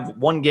going to have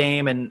one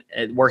game and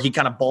where he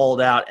kind of balled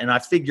out, and I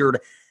figured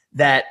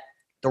that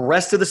the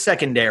rest of the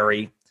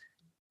secondary,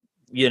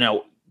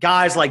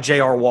 guys like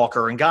J.R.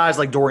 Walker and guys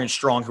like Dorian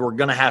Strong, who are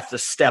going to have to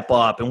step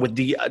up, and with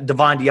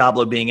Divine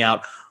Diablo being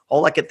out,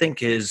 all I could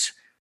think is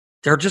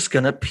they're just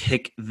going to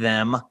pick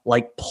them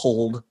like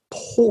pulled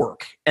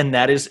pork. And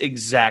that is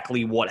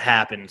exactly what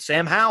happened.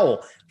 Sam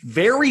Howell,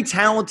 very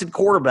talented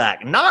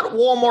quarterback, not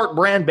Walmart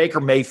brand Baker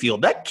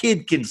Mayfield. That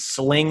kid can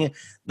sling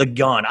the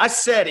gun. I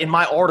said in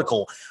my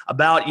article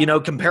about,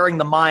 comparing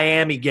the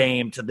Miami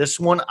game to this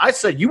one, I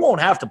said, you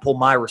won't have to pull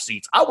my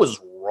receipts. I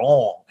was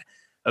wrong.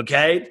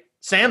 Okay.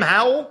 Sam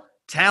Howell,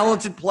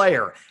 talented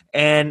player.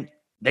 And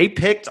they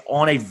picked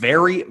on a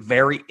very,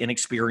 very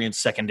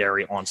inexperienced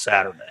secondary on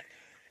Saturday.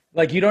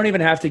 Like, you don't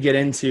even have to get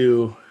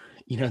into,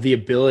 the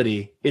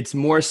ability. It's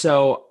more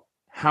so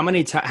how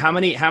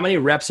many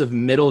reps of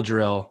middle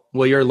drill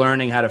where you're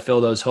learning how to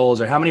fill those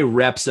holes, or how many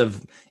reps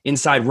of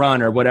inside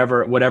run or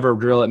whatever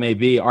drill it may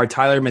be are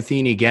Tyler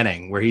Matheny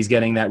getting, where he's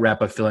getting that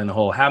rep of filling the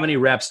hole. How many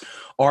reps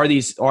are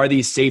these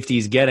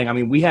safeties getting? I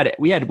mean, we had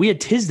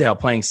Tisdale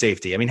playing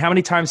safety. I mean, how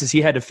many times has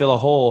he had to fill a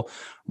hole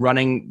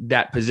running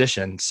that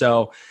position?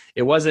 So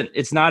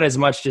it's not as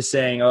much just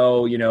saying,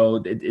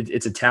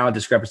 it's a talent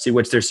discrepancy,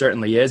 which there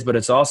certainly is, but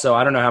it's also,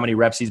 I don't know how many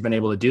reps he's been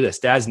able to do this.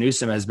 Daz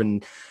Newsome has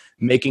been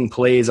making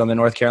plays on the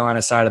North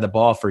Carolina side of the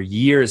ball for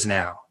years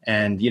now.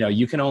 And,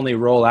 you can only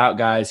roll out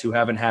guys who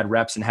haven't had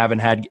reps and haven't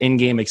had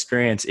in-game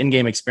experience.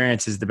 In-game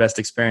experience is the best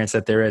experience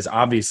that there is,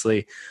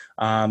 obviously.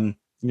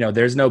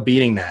 There's no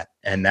beating that.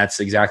 And that's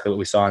exactly what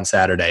we saw on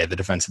Saturday at the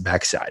defensive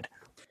backside.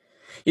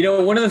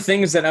 One of the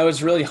things that I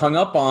was really hung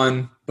up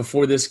on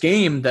before this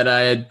game that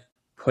I had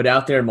put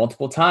out there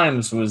multiple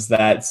times was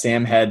that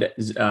Sam had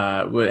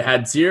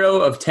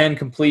 0 of 10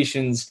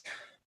 completions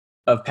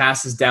of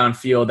passes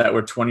downfield that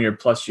were 20 or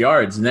plus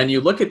yards. And then you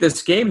look at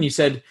this game and you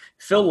said,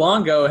 Phil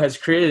Longo has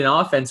created an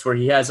offense where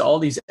he has all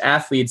these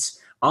athletes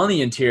on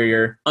the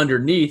interior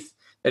underneath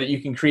that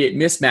you can create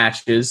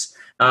mismatches.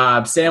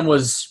 Sam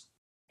was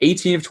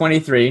 18 of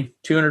 23,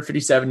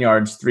 257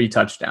 yards, 3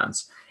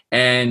 touchdowns.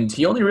 And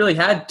he only really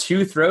had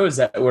 2 throws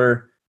that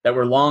were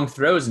long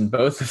throws, and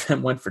both of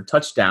them went for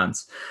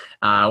touchdowns.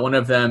 One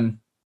of them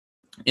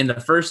in the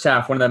first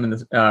half, one of them in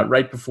the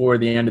right before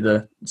the end of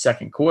the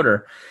second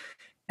quarter.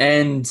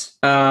 And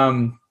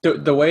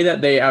the way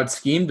that they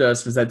out-schemed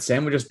us was that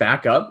Sam would just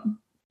back up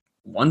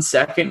 1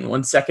 second,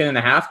 1 second and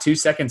a half, 2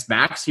 seconds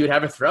max, he would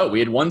have a throw. We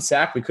had 1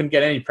 sack. We couldn't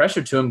get any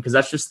pressure to him because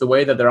that's just the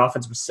way that their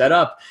offense was set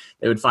up.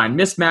 They would find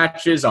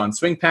mismatches on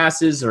swing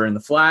passes or in the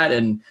flat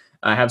and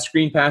have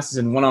screen passes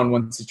in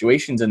one-on-one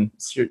situations, and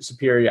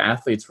superior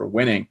athletes were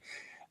winning.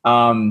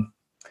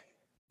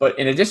 But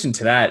in addition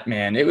to that,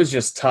 man, it was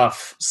just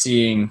tough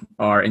seeing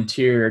our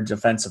interior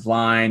defensive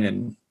line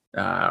and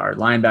our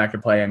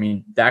linebacker play. I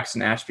mean,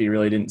 Daxton Ashby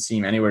really didn't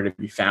seem anywhere to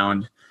be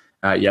found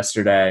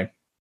yesterday.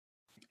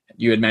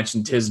 You had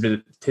mentioned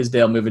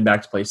Tisdale moving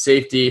back to play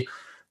safety.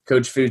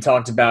 Coach Fu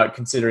talked about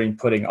considering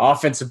putting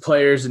offensive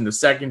players in the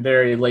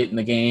secondary late in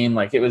the game.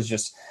 Like, it was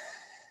just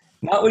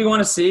Not what we want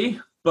to see,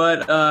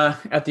 but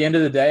at the end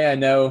of the day, I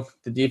know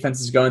the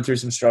defense is going through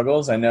some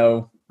struggles. I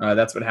know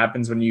that's what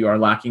happens when you are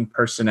lacking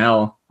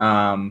personnel.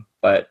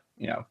 But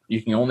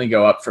you can only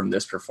go up from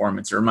this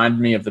performance. It reminded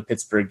me of the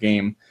Pittsburgh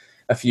game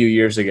a few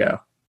years ago.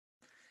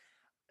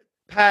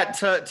 Pat,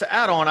 to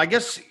add on, I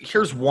guess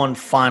here's one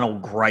final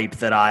gripe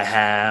that I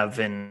have,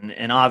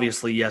 and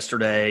obviously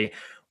yesterday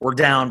we're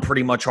down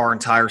pretty much our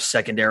entire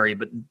secondary,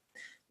 but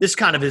this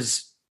kind of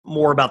is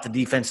more about the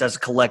defense as a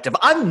collective.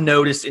 I've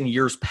noticed in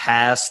years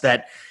past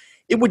that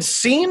it would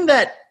seem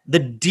that the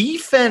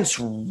defense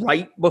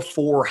right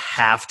before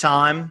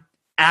halftime,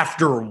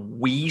 after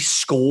we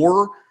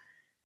score,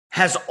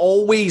 has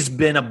always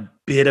been a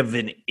bit of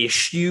an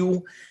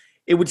issue.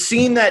 It would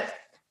seem that,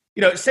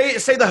 say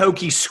the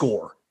Hokies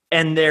score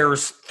and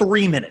there's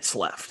 3 minutes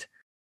left.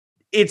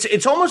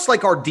 It's almost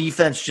like our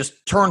defense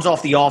just turns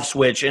off the off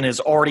switch and is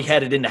already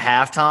headed into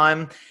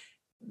halftime,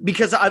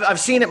 because I've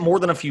seen it more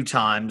than a few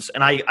times,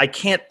 and I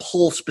can't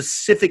pull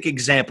specific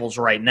examples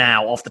right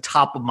now off the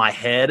top of my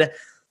head,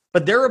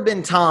 but there have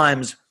been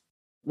times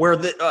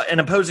where an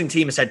opposing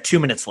team has had 2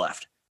 minutes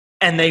left,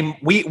 and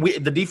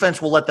the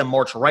defense will let them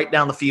march right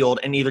down the field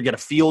and either get a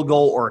field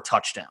goal or a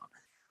touchdown.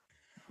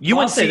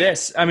 I'll say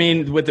this. I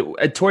mean,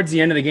 towards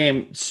the end of the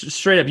game,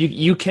 straight up,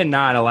 you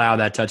cannot allow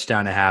that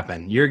touchdown to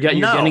happen. You're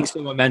getting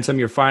some momentum.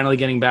 You're finally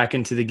getting back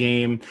into the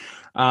game.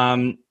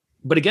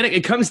 But again,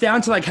 it comes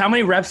down to like how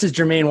many reps has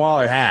Jermaine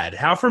Waller had?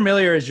 How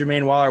familiar is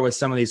Jermaine Waller with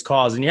some of these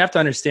calls? And you have to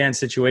understand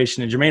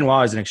situation. And Jermaine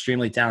Waller is an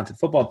extremely talented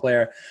football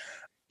player.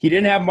 He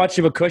didn't have much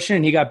of a cushion,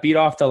 and he got beat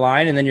off the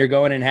line. And then you're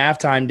going in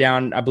halftime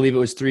down, I believe it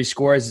was 3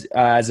 scores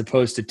as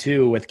opposed to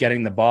 2 with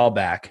getting the ball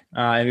back.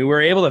 I mean, we were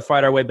able to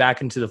fight our way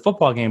back into the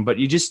football game, but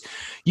you just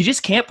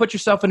can't put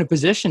yourself in a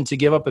position to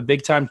give up a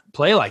big time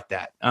play like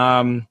that.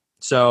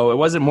 So it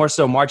wasn't more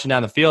so marching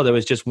down the field. It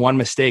was just one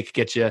mistake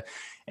gets you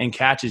and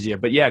catches you.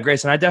 But yeah,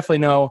 Grayson, I definitely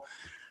know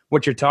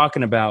what you're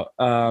talking about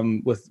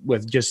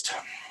with just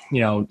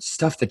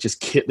stuff that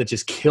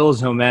just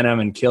kills momentum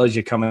and kills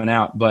you coming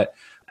out. But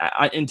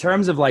in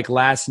terms of like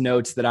last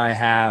notes that I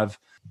have,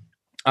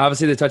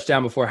 obviously the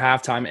touchdown before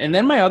halftime, and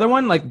then my other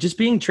one, like just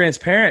being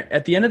transparent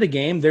at the end of the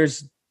game.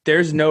 There's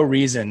no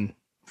reason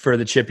for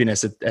the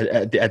chippiness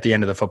at the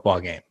end of the football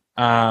game.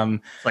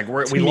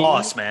 We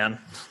lost, man.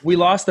 We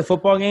lost the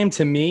football game.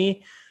 To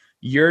me,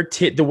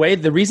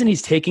 the reason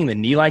he's taking the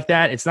knee like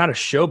that, it's not a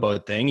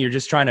showboat thing. You're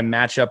just trying to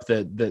match up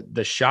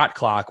the shot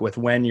clock with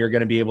when you're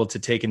going to be able to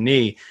take a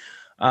knee.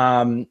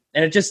 And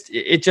it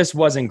just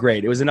wasn't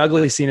great. It was an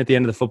ugly scene at the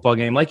end of the football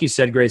game. Like you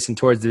said, Grayson,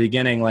 towards the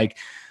beginning, like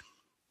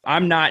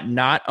I'm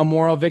not a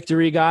moral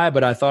victory guy,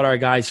 but I thought our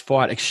guys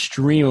fought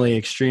extremely,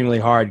 extremely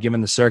hard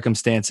given the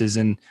circumstances.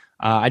 And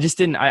I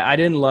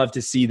didn't love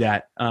to see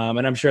that.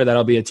 And I'm sure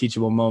that'll be a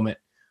teachable moment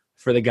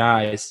for the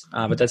guys.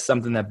 But that's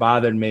something that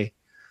bothered me.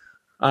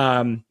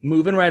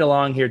 Moving right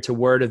along here to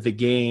word of the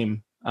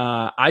game.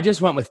 I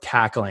just went with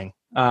tackling.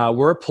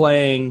 We're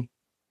playing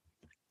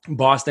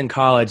Boston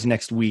College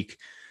next week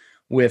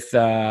with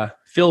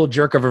Phil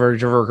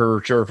Jerkovic.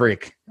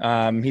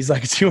 He's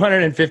like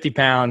 250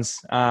 pounds,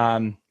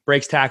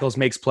 breaks tackles,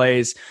 makes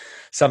plays.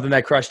 Something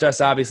that crushed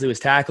us, obviously, was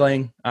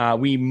tackling.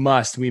 We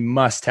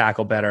must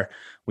tackle better.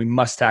 We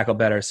must tackle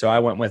better. So I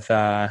went with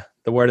the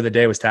word of the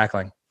day was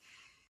tackling.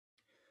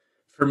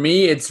 For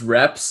me, it's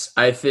reps.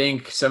 I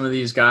think some of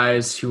these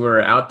guys who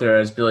are out there,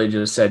 as Billy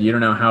just said, you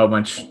don't know how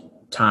much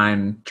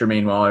time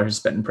Jermaine Waller has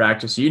spent in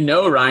practice.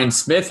 Ryan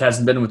Smith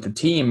hasn't been with the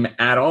team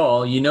at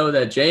all. You know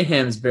that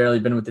Jaham's barely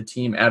been with the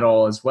team at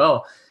all as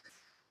well.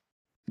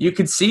 You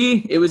could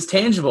see it was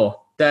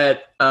tangible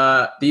that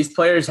these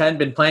players hadn't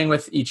been playing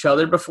with each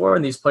other before,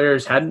 and these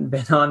players hadn't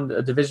been on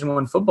a Division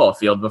I football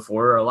field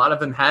before. A lot of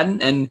them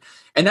hadn't, and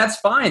that's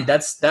fine.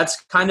 That's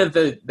kind of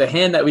the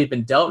hand that we've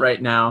been dealt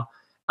right now.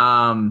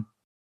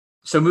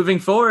 So moving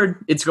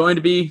forward, it's going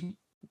to be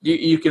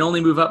you can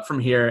only move up from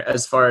here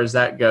as far as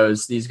that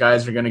goes. These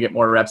guys are going to get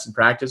more reps in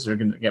practice. They're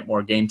going to get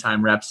more game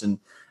time reps, and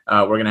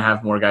we're going to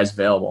have more guys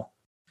available.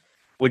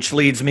 Which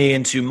leads me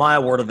into my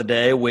word of the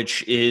day,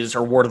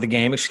 word of the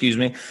game,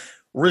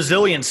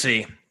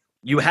 resiliency.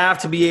 You have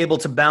to be able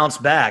to bounce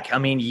back. I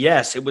mean,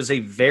 yes, it was a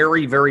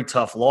very, very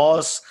tough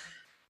loss.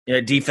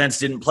 Defense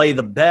didn't play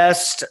the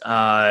best.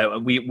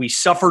 We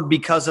suffered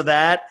because of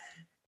that.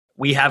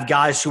 We have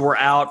guys who are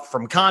out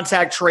from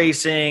contact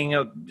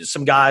tracing,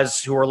 some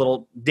guys who are a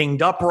little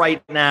dinged up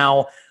right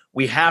now.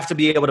 We have to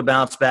be able to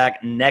bounce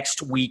back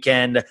next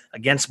weekend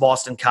against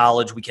Boston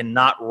College. We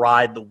cannot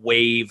ride the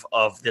wave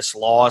of this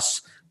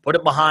loss. Put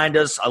it behind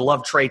us. I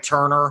love Trey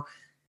Turner.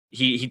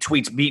 He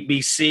tweets, beat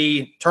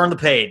BC, turn the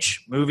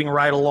page, moving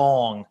right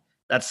along.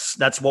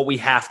 That's what we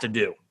have to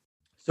do.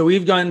 So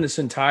we've gone this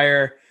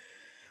entire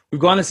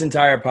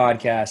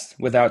podcast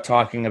without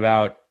talking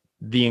about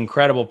the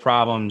incredible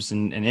problems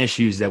and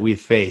issues that we've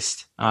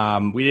faced.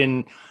 We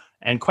didn't,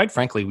 and quite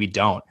frankly, we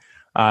don't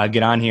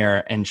get on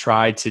here and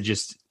try to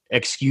just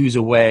excuse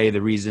away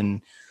the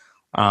reason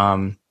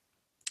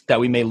that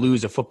we may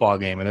lose a football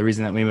game or the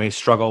reason that we may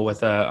struggle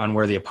with an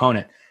unworthy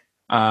opponent.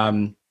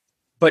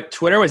 But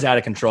Twitter was out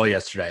of control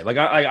yesterday. Like,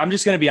 I'm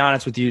just going to be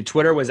honest with you.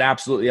 Twitter was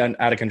absolutely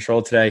out of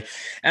control today.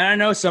 And I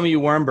know some of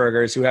you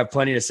Wormburgers who have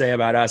plenty to say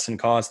about us and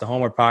call us the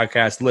Homer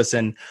Podcast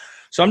listen.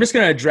 So I'm just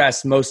going to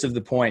address most of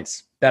the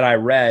points that I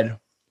read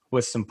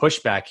with some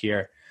pushback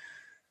here.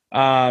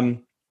 I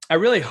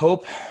really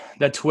hope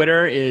that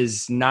Twitter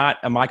is not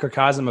a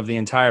microcosm of the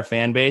entire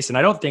fan base. And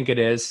I don't think it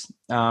is.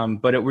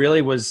 But it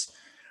really was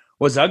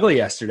ugly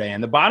yesterday.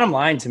 And the bottom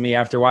line to me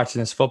after watching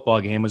this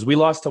football game was we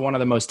lost to one of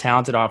the most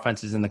talented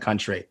offenses in the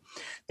country.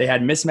 They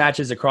had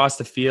mismatches across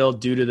the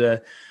field due to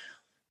the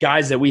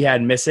guys that we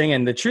had missing.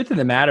 And the truth of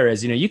the matter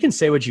is, you can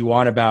say what you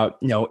want about,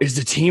 is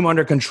the team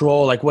under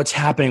control? Like, what's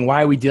happening?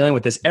 Why are we dealing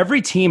with this?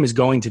 Every team is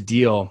going to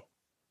deal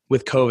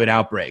with COVID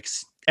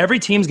outbreaks. Every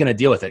team's going to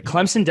deal with it.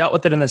 Clemson dealt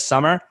with it in the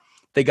summer.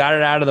 They got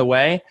it out of the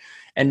way.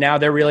 And now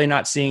they're really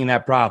not seeing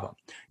that problem.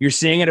 You're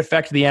seeing it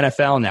affect the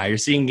NFL now. You're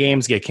seeing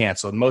games get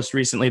canceled. Most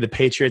recently, the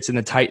Patriots and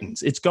the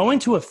Titans. It's going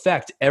to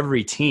affect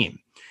every team.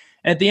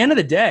 And at the end of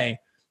the day,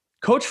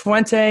 Coach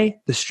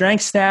Fuente, the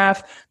strength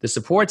staff, the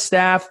support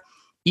staff,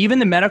 even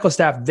the medical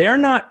staff, they're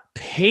not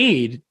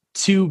paid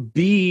to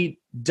be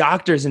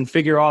doctors and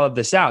figure all of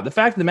this out. The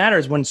fact of the matter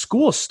is when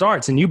school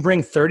starts and you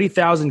bring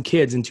 30,000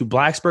 kids into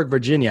Blacksburg,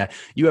 Virginia,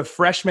 you have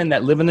freshmen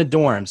that live in the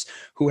dorms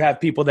who have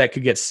people that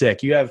could get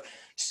sick. You have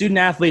student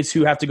athletes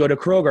who have to go to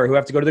Kroger, who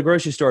have to go to the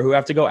grocery store, who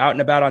have to go out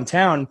and about on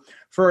town.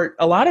 For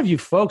a lot of you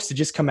folks to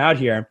just come out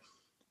here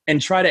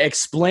and try to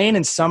explain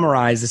and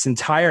summarize this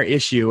entire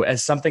issue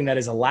as something that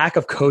is a lack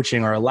of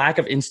coaching or a lack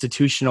of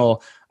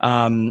institutional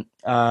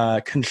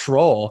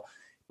control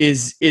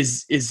is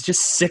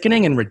just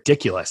sickening and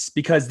ridiculous,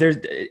 because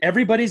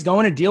everybody's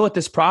going to deal with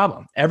this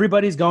problem.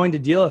 Everybody's going to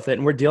deal with it,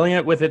 and we're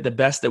dealing with it the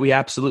best that we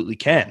absolutely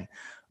can.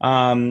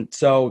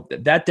 So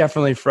that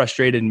definitely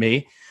frustrated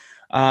me.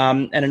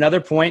 And another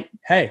point,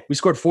 hey, we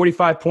scored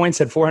 45 points,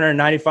 had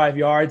 495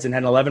 yards, and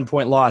had an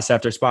 11-point loss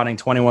after spotting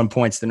 21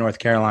 points to North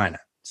Carolina.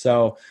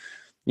 So,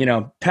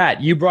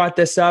 Pat, you brought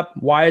this up.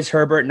 Why is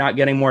Herbert not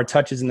getting more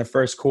touches in the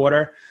first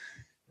quarter?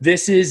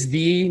 This is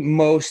the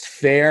most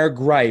fair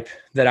gripe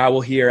that I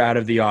will hear out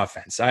of the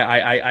offense.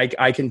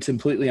 I can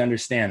completely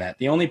understand that.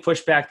 The only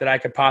pushback that I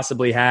could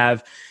possibly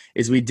have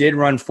is we did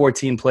run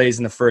 14 plays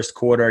in the first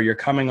quarter. You're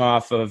coming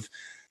off of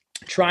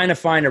trying to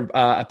find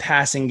a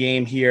passing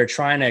game here,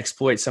 trying to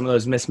exploit some of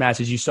those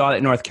mismatches. You saw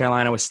that North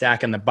Carolina was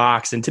stacking the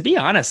box. And to be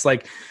honest,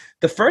 like,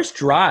 the first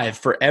drive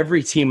for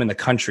every team in the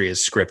country is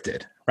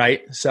scripted,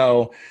 right?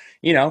 So,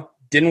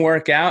 didn't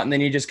work out, and then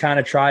you just kind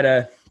of try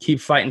to keep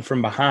fighting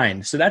from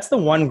behind. So that's the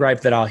one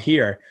gripe that I'll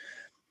hear.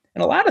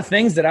 And a lot of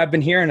things that I've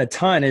been hearing a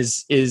ton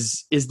is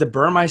the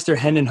Burmeister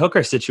Hendon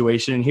Hooker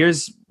situation. And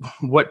here's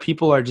what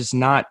people are just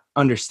not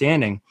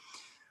understanding.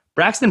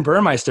 Braxton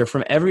Burmeister,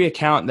 from every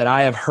account that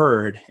I have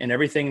heard and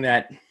everything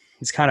that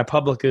is kind of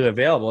publicly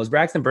available, is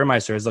Braxton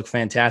Burmeister has looked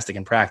fantastic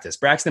in practice.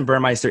 Braxton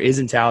Burmeister is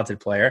a talented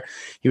player.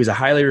 He was a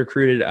highly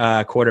recruited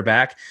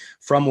quarterback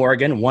from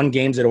Oregon, won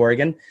games at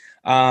Oregon,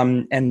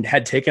 and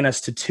had taken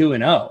us to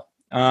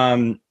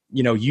 2-0.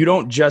 You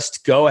don't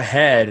just go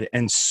ahead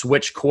and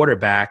switch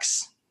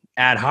quarterbacks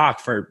ad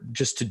hoc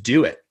just to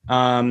do it.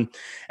 And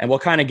we'll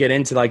kind of get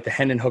into like the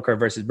Hendon Hooker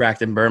versus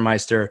Braxton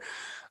Burmeister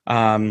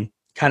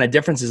kind of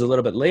differences a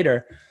little bit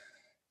later.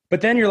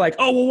 But then you're like,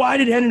 oh, well, why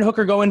did Hendon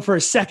Hooker go in for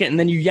a second and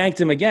then you yanked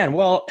him again?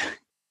 Well,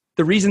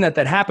 the reason that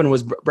happened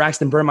was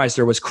Braxton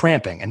Burmeister was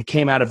cramping and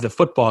came out of the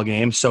football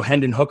game, so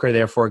Hendon Hooker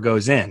therefore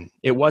goes in.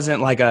 It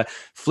wasn't like a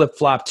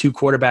flip-flop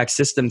two-quarterback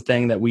system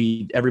thing that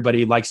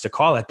everybody likes to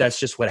call it. That's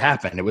just what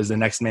happened. It was the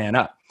next man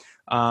up.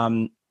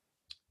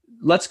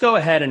 Let's go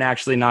ahead and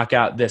actually knock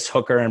out this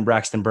Hooker and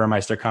Braxton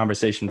Burmeister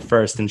conversation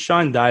first. And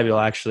Sean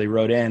Dyville actually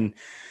wrote in,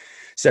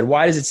 said,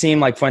 why does it seem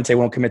like Fuente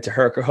won't commit to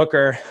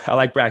Hooker? I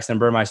like Braxton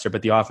Burmeister,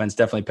 but the offense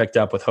definitely picked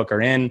up with Hooker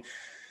in.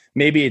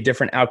 Maybe a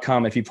different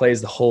outcome if he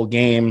plays the whole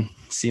game.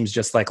 Seems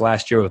just like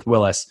last year with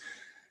Willis.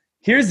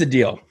 Here's the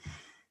deal.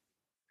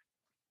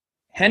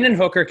 Hendon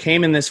Hooker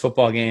came in this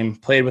football game,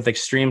 played with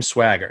extreme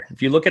swagger.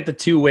 If you look at the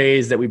two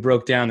ways that we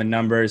broke down the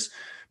numbers,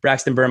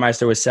 Braxton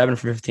Burmeister was 7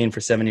 for 15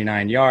 for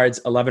 79 yards,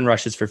 11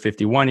 rushes for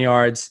 51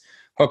 yards.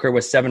 Hooker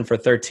was 7 for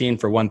 13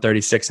 for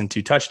 136 and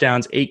 2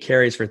 touchdowns, 8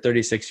 carries for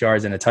 36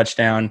 yards and a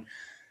touchdown.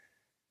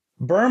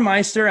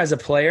 Burmeister as a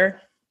player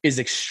is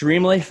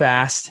extremely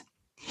fast.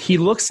 He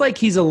looks like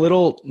he's a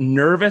little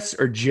nervous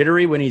or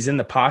jittery when he's in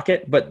the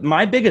pocket, but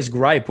my biggest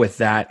gripe with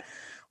that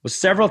was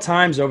several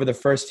times over the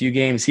first few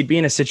games, he'd be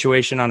in a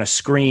situation on a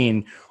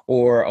screen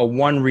or a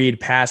one-read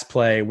pass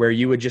play where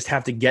you would just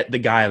have to get the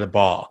guy the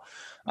ball.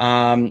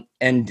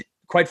 And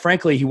quite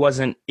frankly, he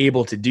wasn't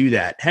able to do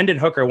that. Hendon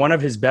Hooker, one of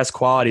his best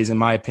qualities, in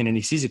my opinion,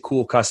 he's a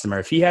cool customer.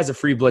 If he has a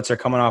free blitzer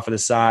coming off of the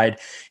side,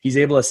 he's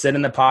able to sit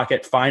in the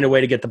pocket, find a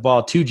way to get the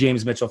ball to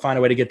James Mitchell, find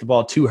a way to get the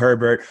ball to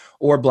Herbert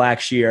or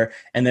Blackshear,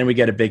 and then we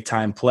get a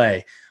big-time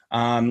play.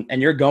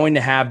 And you're going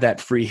to have that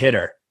free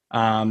hitter,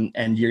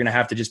 and you're going to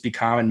have to just be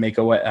calm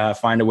and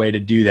find a way to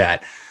do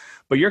that.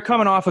 But you're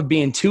coming off of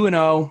being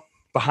 2-0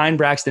 behind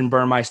Braxton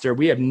Burmeister.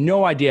 We have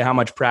no idea how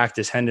much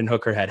practice Hendon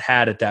Hooker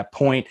had at that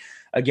point.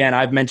 Again,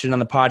 I've mentioned on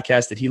the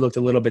podcast that he looked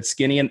a little bit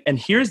skinny. And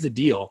here's the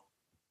deal.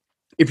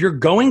 If you're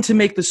going to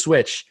make the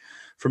switch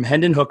from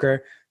Hendon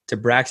Hooker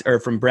to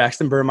from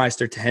Braxton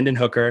Burmeister to Hendon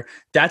Hooker,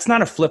 that's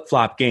not a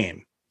flip-flop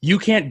game. You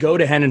can't go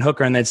to Hendon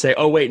Hooker and then say,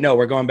 oh, wait, no,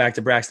 we're going back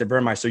to Braxton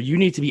Burmeister. You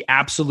need to be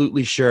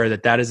absolutely sure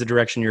that that is the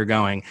direction you're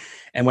going.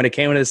 And when it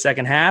came into the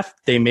second half,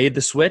 they made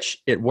the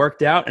switch. It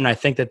worked out. And I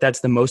think that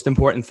that's the most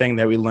important thing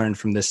that we learned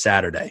from this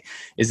Saturday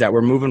is that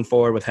we're moving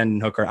forward with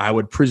Hendon Hooker, I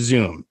would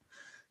presume.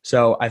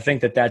 So I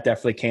think that that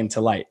definitely came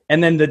to light.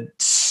 And then the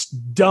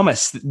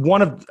dumbest,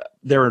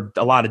 there are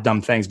a lot of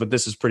dumb things, but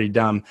this is pretty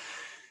dumb.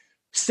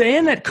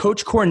 Saying that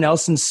Coach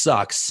Cornelsen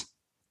sucks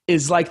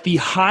is like the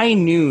high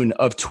noon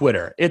of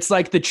Twitter. It's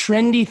like the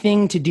trendy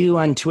thing to do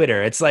on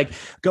Twitter. It's like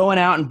going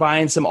out and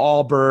buying some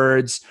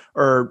Allbirds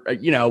or,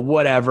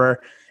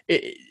 whatever.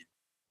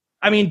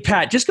 I mean,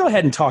 Pat, just go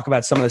ahead and talk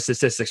about some of the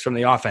statistics from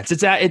the offense.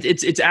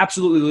 It's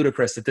absolutely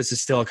ludicrous that this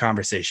is still a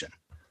conversation.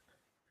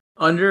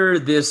 Under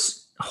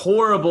this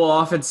horrible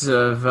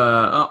offensive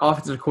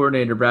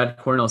coordinator, Brad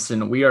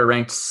Cornelsen, we are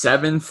ranked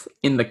 7th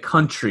in the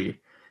country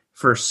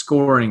for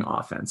scoring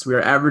offense. We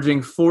are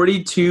averaging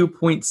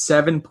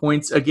 42.7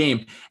 points a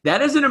game.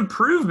 That is an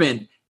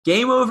improvement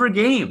game over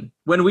game.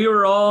 When we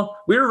were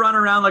running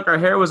around like our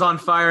hair was on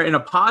fire in a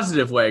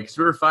positive way because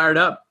we were fired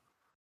up.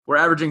 We're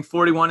averaging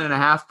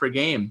 41.5 per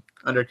game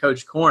under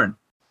Coach Corn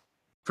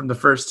from the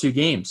first 2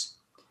 games.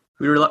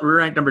 We were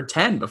ranked number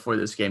 10 before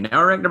this game. Now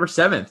we're ranked number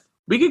 7th.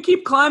 We could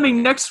keep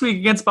climbing next week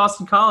against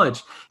Boston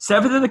College.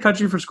 7th in the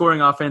country for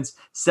scoring offense,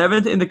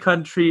 7th in the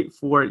country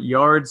for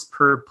yards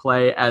per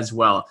play as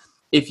well.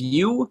 If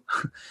you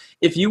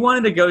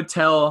wanted to go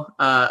tell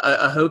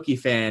a Hokie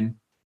fan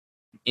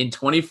in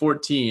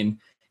 2014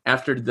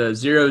 after the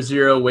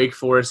 0-0 Wake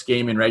Forest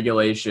game in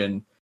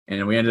regulation,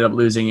 and we ended up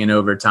losing in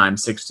overtime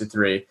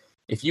 6-3,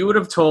 if you would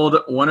have told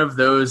one of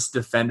those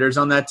defenders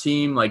on that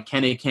team, like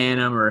Kenny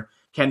Canham or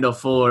Kendall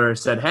Fuller,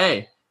 said,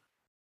 hey,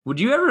 would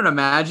you ever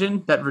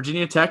imagine that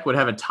Virginia Tech would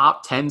have a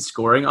top 10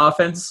 scoring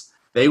offense?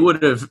 They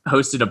would have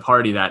hosted a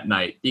party that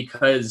night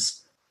because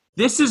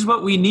this is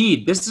what we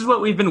need. This is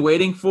what we've been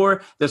waiting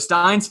for. The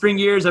Stein Spring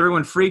years,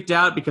 everyone freaked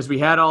out because we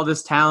had all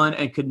this talent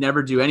and could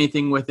never do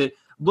anything with it.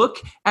 Look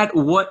at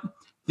what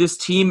this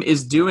team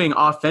is doing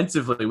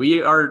offensively. We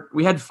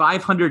had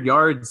 500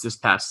 yards this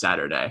past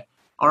Saturday.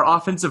 Our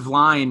offensive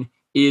line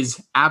is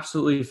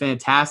absolutely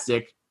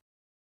fantastic.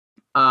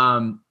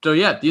 So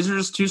yeah, these are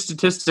just 2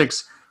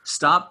 statistics.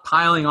 Stop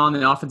piling on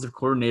the offensive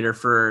coordinator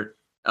for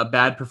a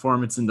bad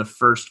performance in the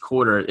first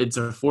quarter. It's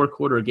a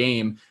 4-quarter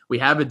game. We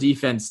have a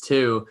defense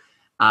too.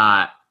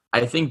 I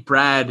think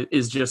Brad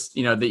is just,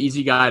 the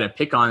easy guy to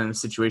pick on in the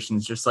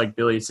situations, just like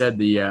Billy said,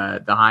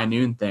 the high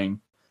noon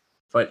thing.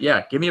 But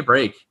yeah, give me a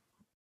break.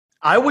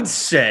 I would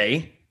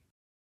say,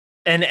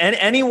 and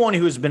anyone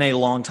who has been a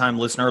longtime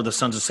listener of the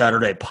Sons of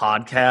Saturday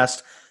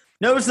podcast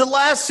knows that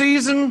last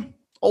season,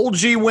 old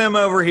G Wim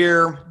over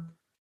here,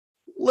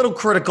 little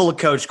critical of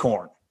Coach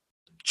Corn.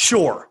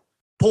 Sure,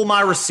 pull my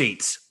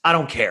receipts. I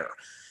don't care.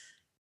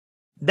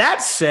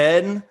 That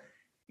said,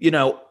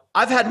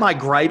 I've had my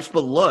gripes,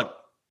 but look,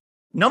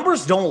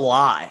 numbers don't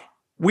lie.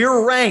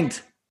 We're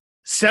ranked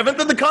 7th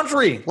in the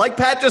country, like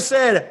Pat just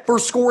said, for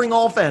scoring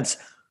offense.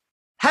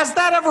 Has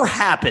that ever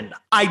happened?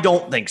 I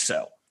don't think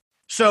so.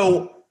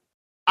 So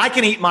I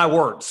can eat my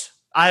words.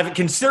 I've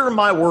considered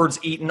my words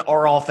eaten.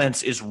 Our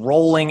offense is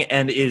rolling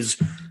and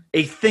is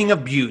a thing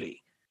of beauty.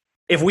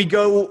 If we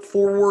go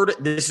forward,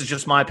 this is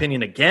just my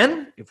opinion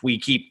again. If we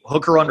keep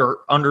Hooker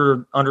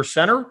under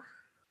center,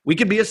 we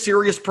could be a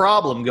serious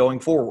problem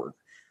going forward.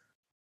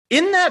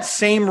 In that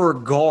same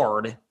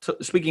regard,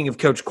 speaking of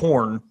Coach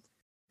Corn,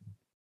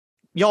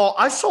 y'all,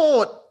 I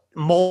saw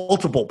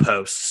multiple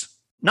posts,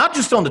 not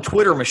just on the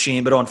Twitter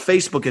machine, but on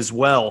Facebook as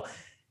well.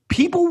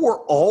 People were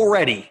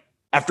already,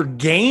 after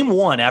game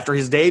 1, after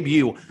his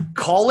debut,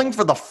 calling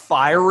for the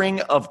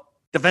firing of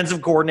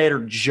defensive coordinator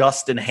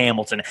Justin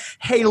Hamilton.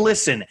 Hey,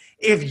 listen,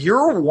 if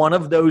you're one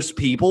of those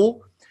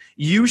people,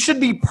 you should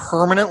be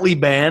permanently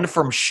banned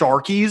from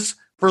Sharkies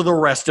for the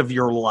rest of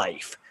your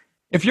life.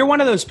 If you're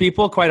one of those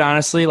people, quite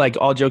honestly, like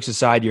all jokes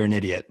aside, you're an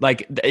idiot.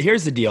 Like,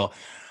 here's the deal.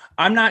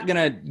 I'm not going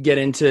to get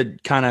into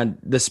kind of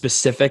the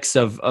specifics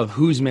of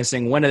who's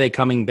missing, when are they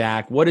coming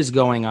back, what is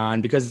going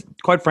on, because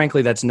quite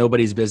frankly, that's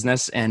nobody's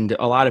business. And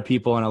a lot of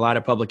people and a lot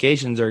of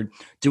publications are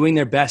doing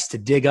their best to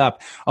dig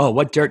up,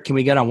 what dirt can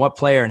we get on what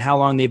player and how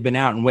long they've been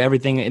out and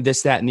everything,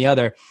 this, that, and the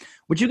other.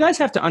 What you guys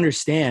have to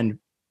understand,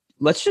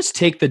 let's just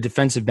take the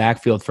defensive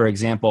backfield, for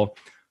example.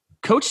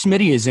 Coach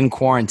Smitty is in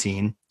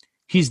quarantine.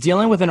 He's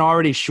dealing with an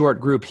already short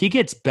group. He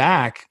gets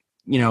back,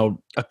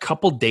 a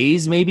couple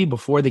days maybe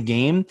before the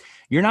game.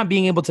 You're not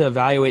being able to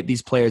evaluate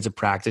these players at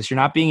practice. You're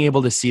not being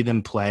able to see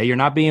them play. You're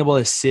not being able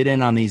to sit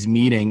in on these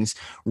meetings,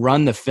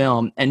 run the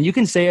film. And you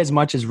can say as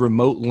much as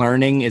remote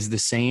learning is the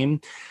same.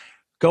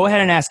 Go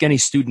ahead and ask any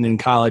student in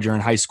college or in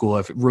high school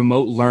if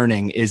remote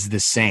learning is the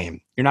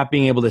same. You're not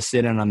being able to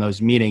sit in on those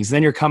meetings.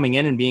 Then you're coming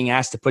in and being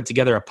asked to put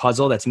together a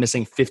puzzle that's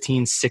missing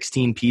 15,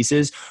 16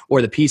 pieces,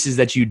 or the pieces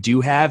that you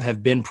do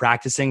have been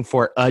practicing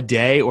for a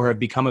day or have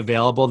become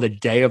available the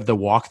day of the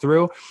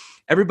walkthrough.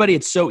 Everybody,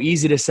 it's so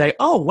easy to say,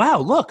 oh, wow,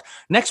 look,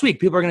 next week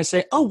people are going to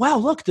say, oh, wow,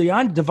 look,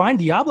 Divine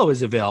Diablo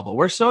is available.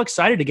 We're so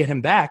excited to get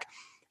him back.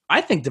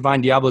 I think Divine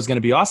Diablo is going to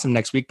be awesome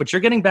next week, but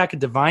you're getting back a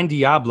Divine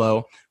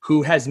Diablo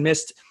who has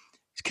missed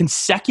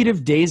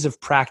consecutive days of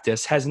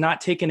practice, has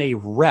not taken a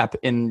rep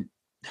in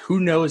who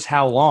knows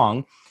how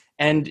long.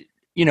 And,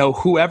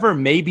 whoever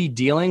may be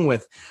dealing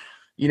with,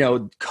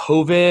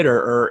 COVID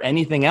or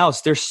anything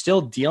else, they're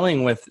still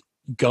dealing with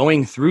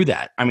going through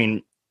that. I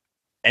mean,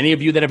 any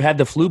of you that have had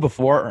the flu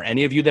before, or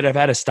any of you that have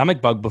had a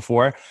stomach bug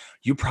before,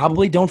 you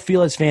probably don't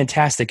feel as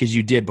fantastic as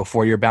you did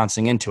before you're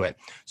bouncing into it.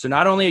 So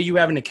not only are you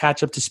having to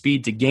catch up to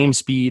speed, to game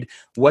speed,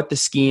 what the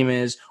scheme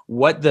is,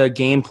 what the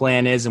game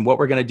plan is, and what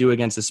we're going to do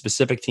against a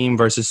specific team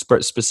versus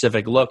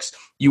specific looks,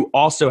 you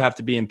also have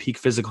to be in peak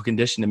physical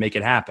condition to make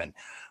it happen.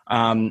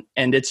 And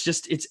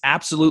it's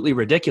absolutely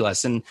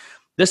ridiculous. And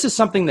this is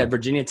something that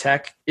Virginia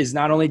Tech is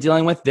not only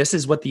dealing with, this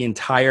is what the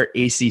entire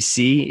ACC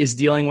is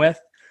dealing with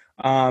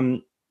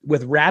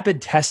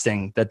rapid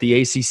testing that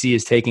the ACC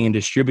is taking and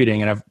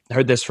distributing, and I've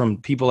heard this from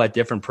people at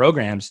different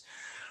programs,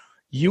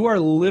 you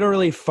are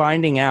literally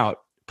finding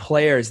out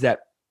players that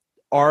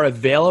are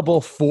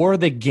available for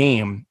the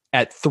game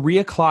at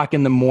 3:00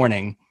 in the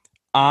morning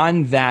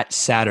on that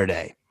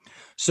Saturday.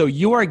 So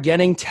you are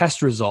getting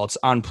test results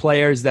on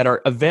players that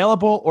are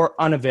available or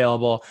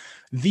unavailable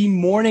the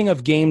morning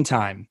of game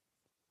time.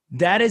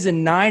 That is a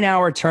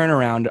 9-hour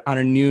turnaround on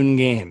a noon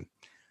game.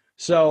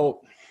 So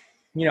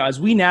as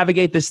we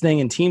navigate this thing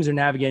and teams are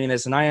navigating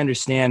this, and I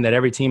understand that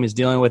every team is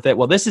dealing with it,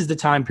 well, this is the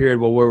time period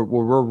where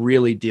we're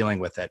really dealing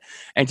with it.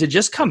 And to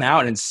just come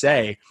out and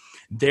say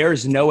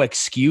there's no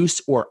excuse,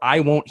 or I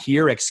won't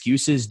hear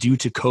excuses due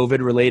to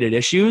COVID-related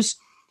issues,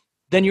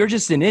 then you're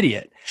just an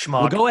idiot.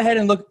 Well, go ahead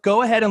and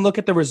look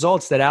at the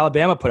results that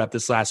Alabama put up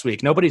this last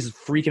week. Nobody's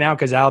freaking out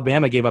because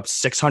Alabama gave up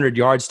 600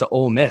 yards to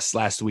Ole Miss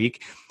last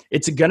week.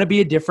 It's going to be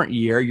a different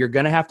year. You're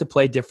going to have to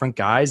play different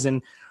guys,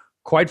 and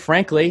quite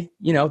frankly,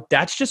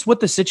 that's just what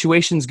the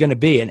situation's going to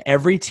be. And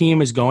every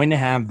team is going to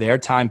have their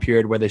time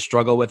period where they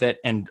struggle with it.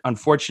 And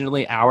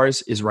unfortunately,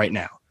 ours is right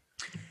now.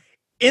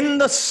 In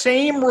the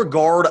same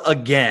regard,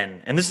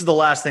 again, and this is the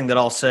last thing that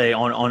I'll say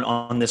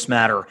on this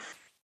matter,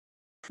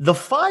 the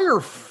Fire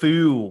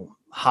Foo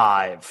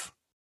hive.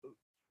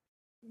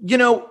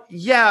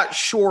 Yeah,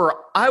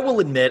 sure, I will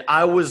admit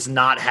I was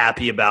not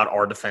happy about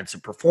our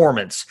defensive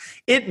performance.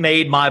 It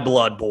made my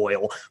blood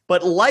boil.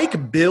 But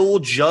like Bill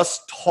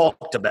just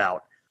talked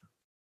about,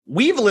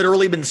 we've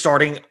literally been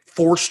starting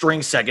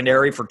 4-string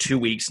secondary for 2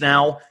 weeks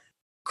now.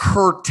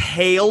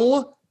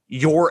 Curtail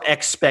your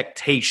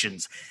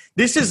expectations.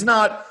 This is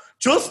not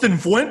Justin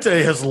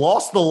Fuente has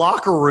lost the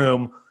locker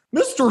room.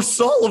 Mr.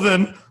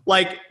 Sullivan,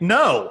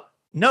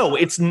 no,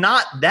 it's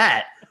not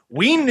that.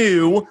 We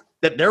knew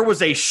that there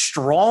was a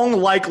strong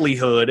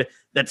likelihood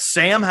that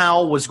Sam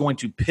Howell was going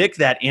to pick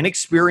that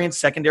inexperienced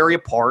secondary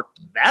apart.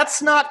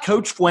 That's not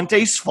Coach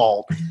Fuente's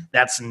fault.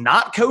 That's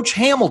not Coach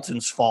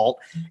Hamilton's fault.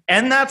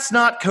 And that's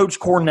not Coach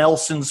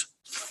Cornelson's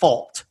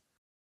fault.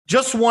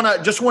 Just want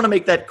to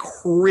make that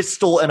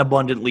crystal and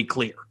abundantly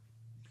clear.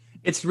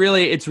 It's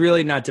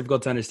really not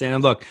difficult to understand.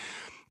 And look,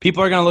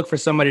 people are going to look for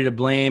somebody to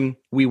blame.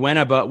 We went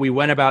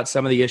about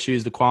some of the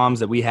issues, the qualms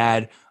that we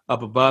had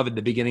up above at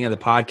the beginning of the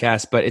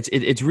podcast, but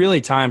it's really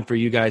time for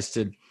you guys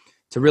to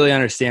really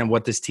understand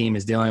what this team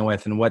is dealing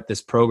with and what this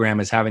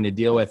program is having to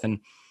deal with. And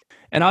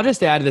I'll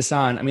just add this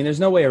on. I mean, there's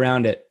no way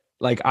around it.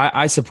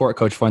 I support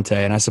Coach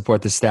Fuente and I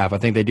support the staff. I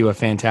think they do a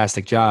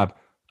fantastic job.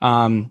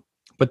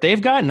 But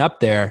they've gotten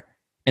up there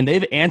and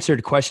they've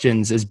answered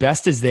questions as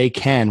best as they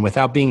can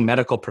without being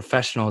medical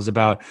professionals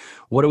about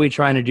what are we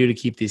trying to do to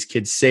keep these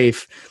kids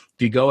safe.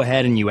 If you go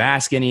ahead and you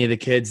ask any of the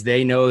kids,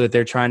 they know that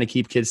they're trying to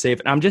keep kids safe.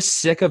 And I'm just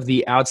sick of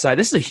the outside.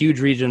 This is a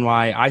huge reason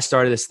why I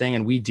started this thing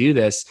and we do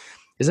this,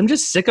 is I'm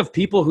just sick of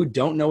people who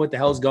don't know what the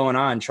hell's going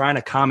on, trying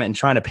to comment and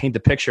trying to paint the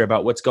picture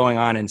about what's going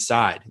on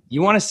inside.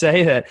 You want to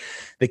say that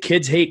the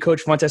kids hate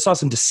Coach Fuente? I saw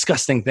some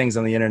disgusting things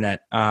on the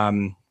internet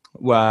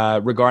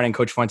regarding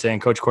Coach Fuente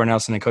and Coach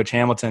Cornelson and Coach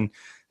Hamilton.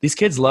 These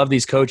kids love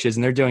these coaches,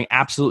 and they're doing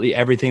absolutely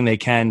everything they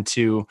can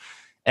to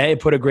A,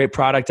 put a great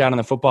product out on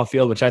the football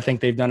field, which I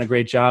think they've done a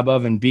great job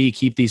of, and B,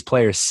 keep these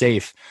players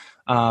safe.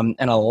 And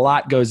a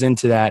lot goes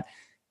into that.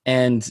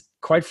 And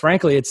quite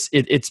frankly,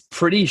 it's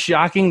pretty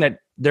shocking that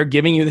they're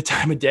giving you the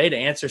time of day to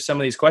answer some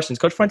of these questions.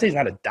 Coach Fuente's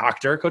not a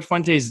doctor. Coach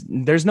Fuente's,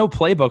 there's no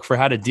playbook for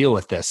how to deal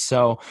with this.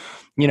 So,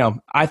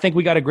 I think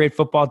we got a great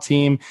football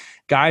team.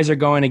 Guys are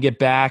going to get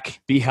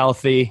back, be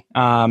healthy.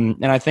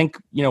 And I think,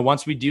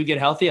 once we do get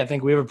healthy, I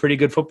think we have a pretty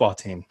good football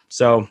team.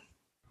 So,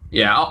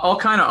 yeah, I'll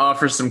kind of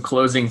offer some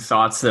closing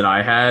thoughts that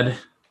I had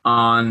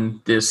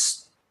on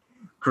this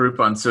group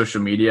on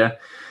social media.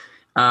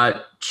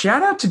 Shout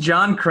out to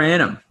John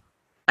Cranham.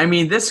 I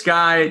mean, this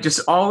guy,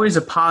 just always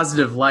a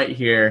positive light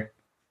here.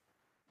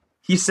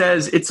 He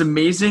says, it's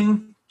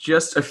amazing.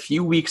 Just a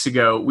few weeks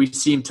ago, we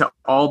seemed to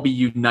all be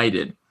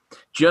united,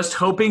 just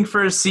hoping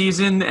for a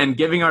season and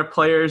giving our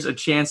players a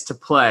chance to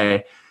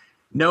play,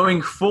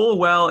 knowing full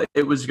well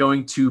it was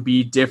going to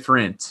be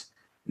different.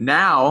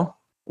 Now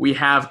we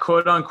have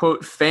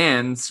quote-unquote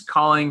fans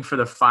calling for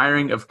the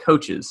firing of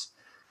coaches.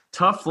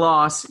 Tough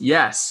loss,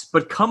 yes,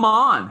 but come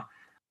on.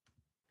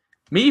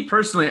 Me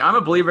personally, I'm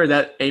a believer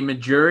that a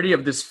majority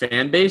of this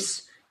fan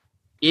base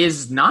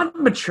is not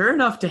mature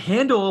enough to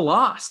handle a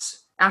loss.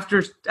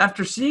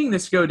 After seeing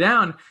this go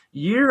down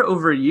year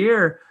over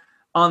year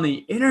on the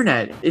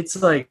internet,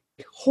 it's like,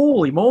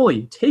 holy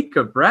moly, take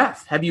a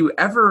breath. Have you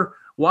ever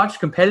watched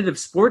competitive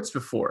sports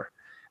before?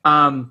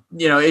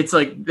 It's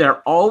like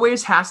there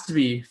always has to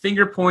be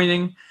finger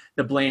pointing.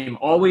 The blame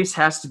always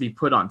has to be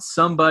put on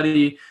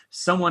somebody.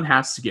 Someone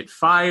has to get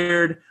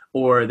fired,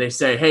 or they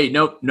say, hey,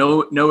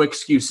 no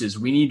excuses.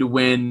 We need to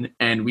win,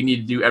 and we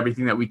need to do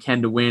everything that we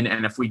can to win.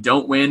 And if we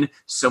don't win,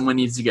 someone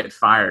needs to get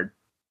fired.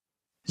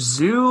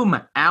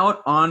 Zoom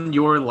out on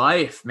your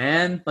life,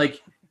 man.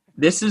 Like,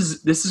 this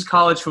is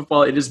college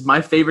football. It is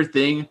my favorite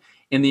thing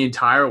in the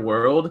entire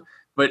world.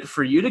 But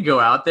for you to go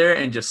out there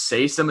and just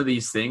say some of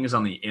these things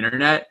on the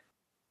internet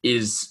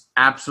is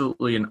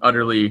absolutely and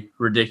utterly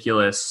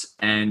ridiculous.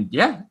 And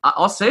yeah,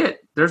 I'll say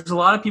it. There's a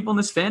lot of people in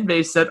this fan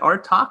base that are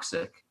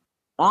toxic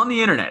on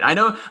the internet. I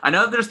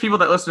know there's people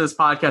that listen to this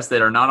podcast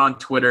that are not on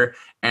Twitter,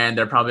 and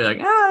they're probably like,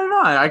 I don't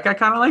know. I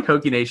kind of like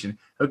Hokie Nation.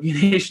 Hokie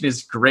Nation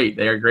is great.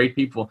 They are great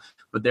people.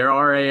 But there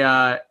are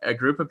a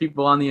group of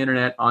people on the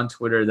internet, on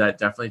Twitter, that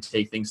definitely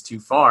take things too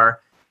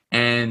far.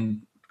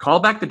 And call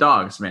back the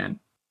dogs, man.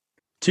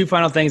 Two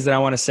final things that I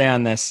want to say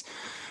on this.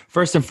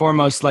 First and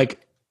foremost,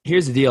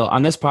 here's the deal.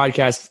 On this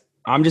podcast,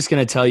 I'm just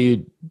going to tell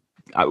you,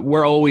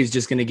 we're always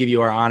just going to give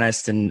you our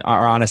honest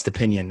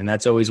opinion, and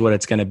that's always what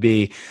it's going to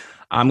be.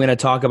 I'm going to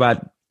talk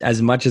about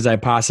as much as I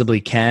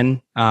possibly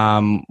can,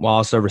 while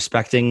also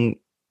respecting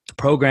the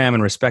program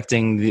and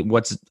respecting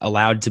what's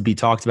allowed to be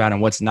talked about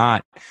and what's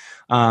not.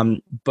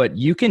 But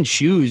you can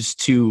choose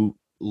to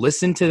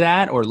listen to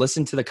that or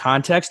listen to the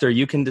context, or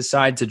you can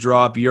decide to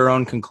draw up your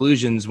own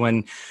conclusions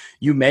when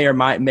you may or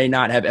may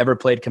not have ever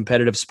played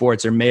competitive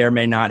sports, or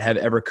may not have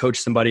ever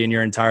coached somebody in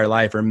your entire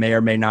life, or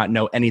may not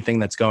know anything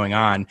that's going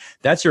on.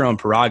 That's your own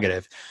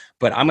prerogative.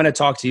 But I'm going to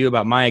talk to you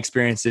about my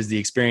experiences, the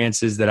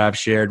experiences that I've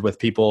shared with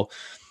people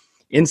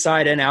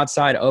inside and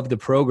outside of the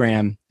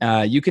program.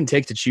 You can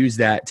take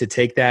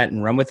that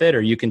and run with it,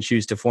 or you can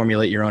choose to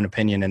formulate your own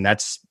opinion, and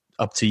that's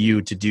up to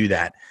you to do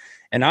that.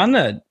 And on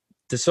the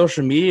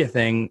social media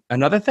thing,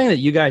 another thing that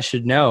you guys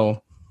should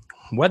know,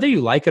 whether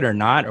you like it or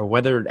not, or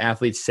whether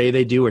athletes say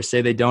they do or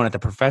say they don't at the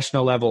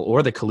professional level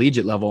or the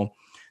collegiate level,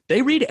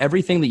 they read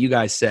everything that you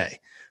guys say.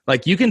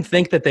 Like, you can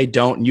think that they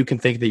don't, and you can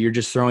think that you're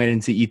just throwing it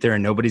into ether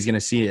and nobody's going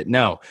to see it.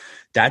 No,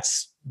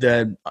 that's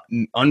the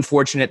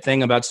unfortunate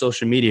thing about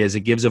social media, is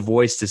it gives a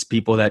voice to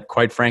people that,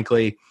 quite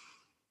frankly,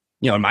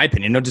 in my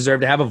opinion, don't deserve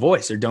to have a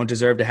voice or don't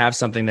deserve to have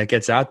something that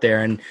gets out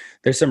there. And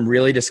there's some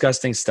really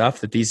disgusting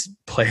stuff that these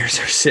players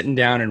are sitting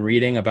down and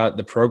reading about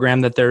the program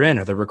that they're in,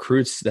 or the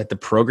recruits that the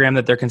program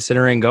that they're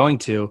considering going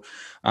to.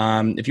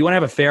 If you want to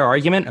have a fair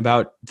argument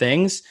about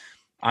things,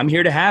 I'm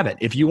here to have it.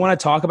 If you want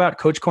to talk about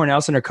Coach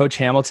Cornelsen or Coach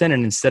Hamilton,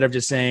 and instead of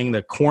just saying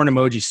the corn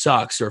emoji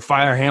sucks or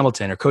fire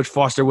Hamilton or Coach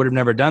Foster would have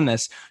never done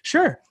this,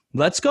 sure,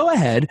 let's go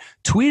ahead,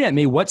 tweet at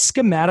me what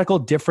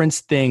schematical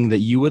difference thing that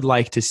you would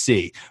like to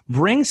see.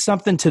 Bring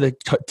something to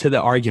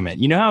the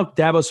argument. You know how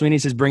Dabo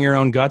Swinney says bring your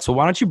own guts? Well,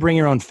 why don't you bring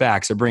your own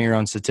facts or bring your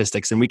own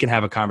statistics, and we can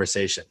have a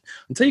conversation.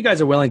 Until you guys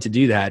are willing to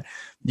do that,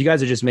 you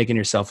guys are just making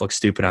yourself look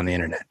stupid on the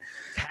internet.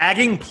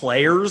 Tagging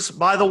players,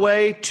 by the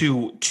way,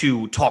 to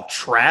talk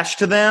trash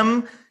to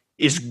them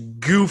is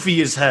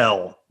goofy as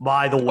hell,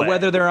 by the way.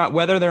 Whether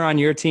they're on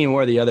your team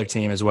or the other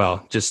team as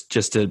well. Just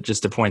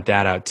to point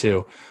that out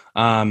too.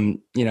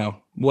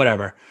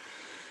 Whatever.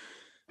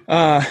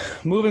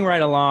 Moving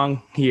right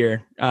along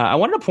here. I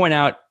wanted to point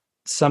out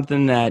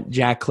something that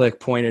Jack Click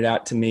pointed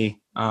out to me.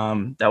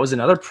 That was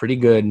another pretty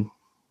good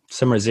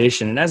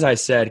summarization. And as I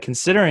said,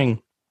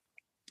 considering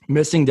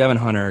missing Devin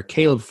Hunter,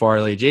 Caleb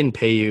Farley, Jaden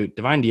Payute,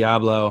 Divine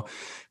Diablo,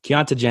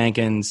 Keonta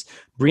Jenkins,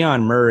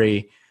 Breon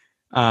Murray,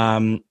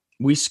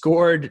 we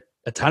scored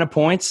a ton of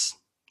points,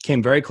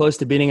 came very close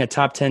to beating a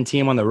top 10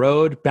 team on the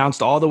road,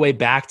 bounced all the way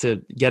back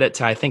to get it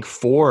to, I think,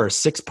 4 or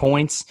 6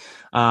 points.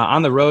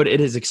 On the road,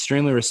 it is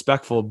extremely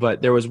respectful,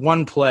 but there was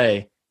one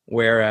play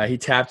where he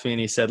tapped me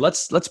and he said,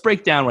 let's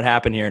break down what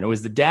happened here. And it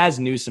was the Daz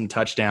Newsome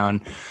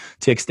touchdown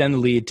to extend the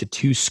lead to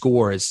 2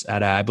 scores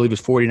at, I believe it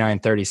was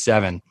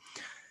 49-37.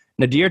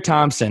 Nadir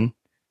Thompson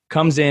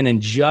comes in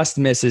and just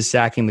misses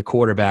sacking the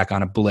quarterback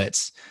on a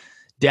blitz.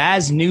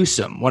 Daz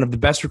Newsome, one of the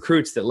best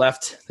recruits that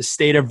left the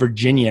state of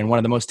Virginia and one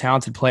of the most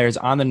talented players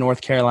on the North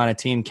Carolina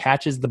team,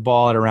 catches the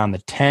ball at around the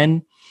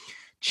 10.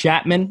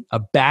 Chapman, a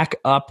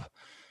backup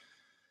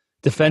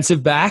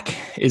defensive back,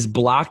 is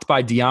blocked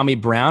by De'Ami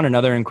Brown,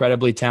 another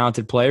incredibly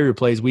talented player who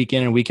plays week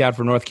in and week out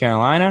for North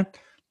Carolina.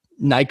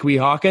 Nike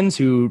Hawkins,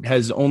 who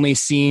has only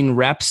seen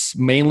reps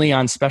mainly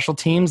on special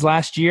teams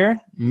last year,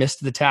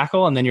 missed the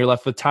tackle. And then you're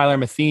left with Tyler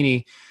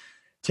Matheny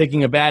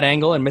taking a bad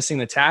angle and missing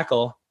the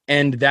tackle.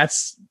 And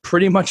that's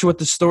pretty much what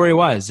the story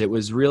was. It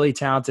was really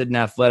talented and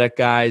athletic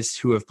guys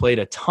who have played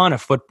a ton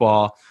of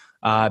football,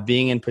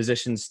 being in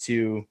positions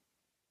to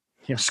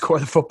score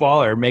the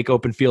football or make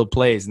open field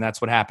plays, and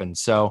that's what happened.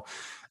 So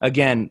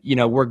again,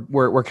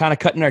 we're kind of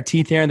cutting our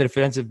teeth here in the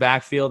defensive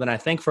backfield, and I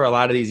think for a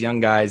lot of these young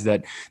guys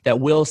that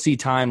will see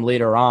time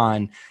later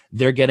on,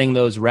 they're getting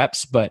those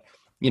reps. But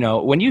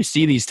when you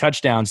see these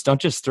touchdowns, don't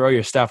just throw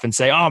your stuff and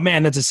say, "Oh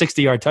man, that's a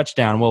 60-yard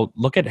touchdown." Well,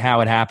 look at how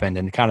it happened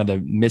and kind of the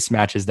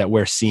mismatches that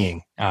we're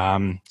seeing.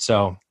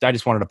 So I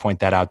just wanted to point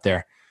that out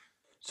there.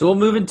 So we'll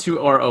move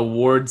into our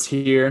awards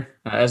here.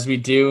 As we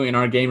do in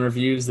our game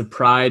reviews, the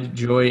Pride,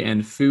 Joy,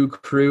 and Foo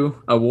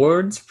Crew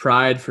Awards.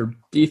 Pride for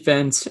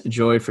defense,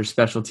 Joy for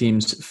special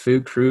teams,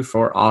 Foo Crew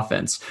for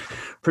offense.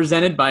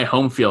 Presented by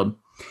Homefield.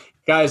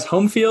 Guys,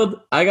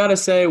 Homefield, I got to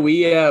say,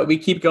 we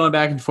keep going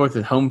back and forth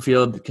with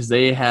Homefield because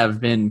they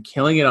have been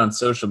killing it on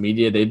social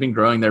media. They've been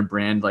growing their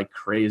brand like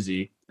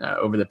crazy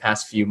over the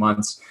past few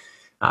months.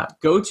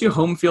 Go to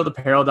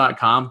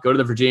homefieldapparel.com, go to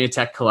the Virginia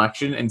Tech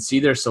collection, and see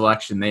their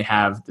selection. They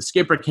have the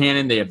Skipper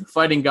Cannon, they have the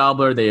Fighting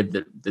Gobbler, they have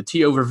the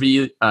T over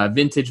V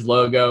vintage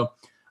logo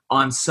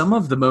on some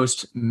of the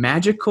most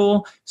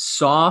magical,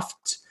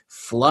 soft,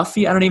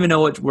 fluffy, I don't even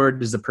know what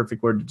word is the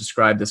perfect word to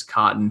describe this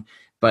cotton,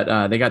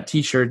 but they got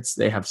T-shirts,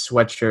 they have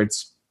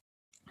sweatshirts.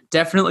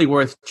 Definitely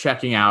worth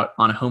checking out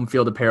on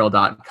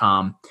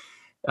homefieldapparel.com.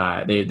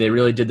 They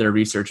really did their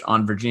research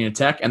on Virginia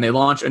Tech, and they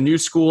launch a new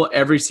school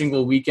every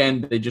single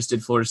weekend. They just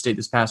did Florida State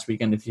this past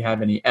weekend. If you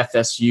have any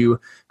FSU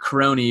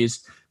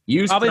cronies,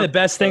 use probably the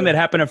best thing that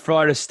happened at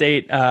Florida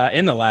State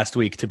in the last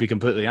week, to be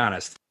completely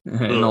honest.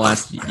 In the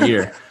last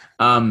year.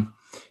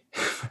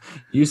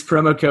 Use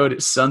promo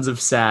code Sons of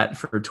Sat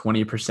for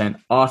 20%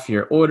 off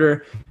your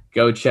order.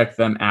 Go check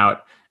them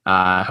out,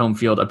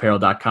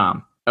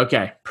 homefieldapparel.com.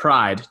 Okay,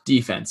 Pride,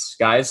 defense.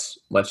 Guys,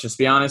 let's just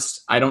be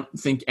honest. I don't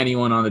think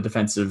anyone on the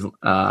defensive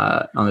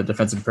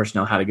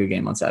personnel had a good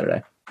game on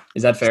Saturday.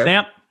 Is that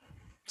fair?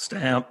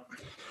 Stamp.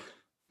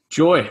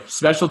 Joy,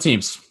 special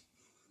teams.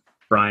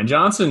 Brian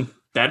Johnson.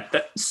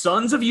 That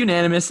Sons of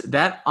Unanimous,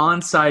 that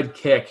onside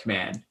kick,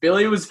 man.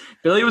 Billy was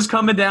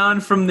coming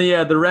down from the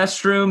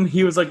restroom.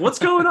 He was like, "What's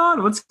going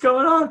on? What's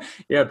going on?"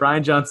 Yeah,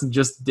 Brian Johnson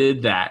just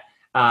did that.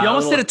 He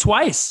almost did it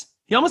twice.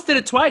 Almost did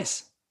it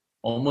twice.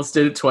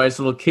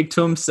 A little kick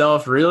to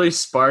himself really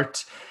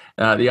sparked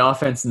the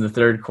offense in the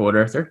third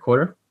quarter.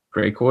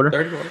 Great quarter.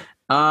 Third quarter.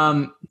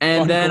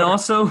 And then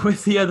also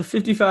with the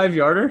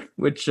 55-yarder,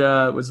 which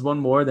was one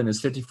more than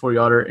his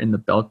 54-yarder in the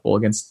Belk Bowl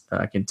against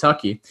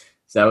Kentucky.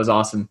 So that was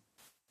awesome.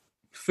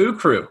 Foo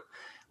Crew.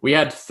 We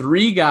had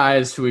three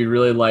guys who we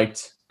really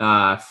liked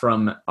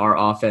from our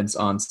offense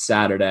on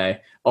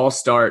Saturday. All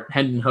start.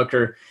 Hendon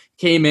Hooker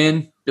came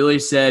in. Billy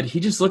said he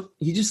just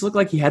looked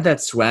like he had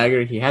that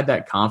swagger. He had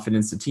that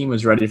confidence. The team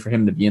was ready for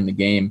him to be in the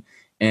game.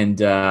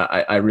 And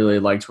I really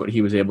liked what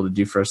he was able to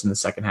do for us in the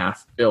second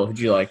half. Bill, who'd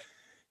you like?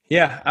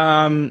 Yeah,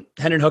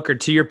 Hendon Hooker,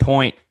 to your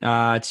point,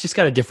 it's just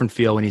got a different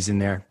feel when he's in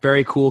there.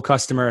 Very cool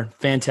customer,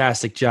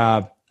 fantastic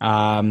job,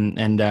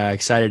 and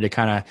excited to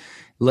kind of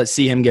let's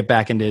see him get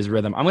back into his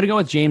rhythm. I'm going to go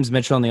with James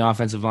Mitchell on the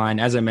offensive line.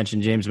 As I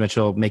mentioned, James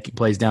Mitchell making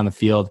plays down the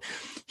field,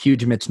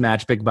 huge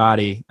mismatch, big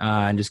body,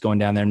 and just going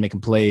down there and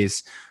making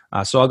plays.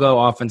 So I'll go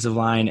offensive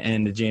line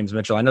and James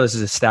Mitchell. I know this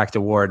is a stacked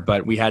award,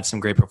 but we had some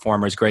great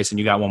performers. Grayson,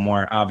 you got one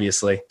more,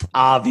 obviously.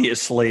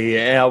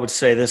 Obviously, I would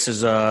say this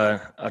is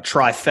a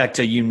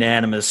trifecta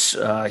unanimous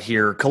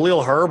here.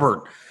 Khalil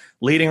Herbert,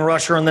 leading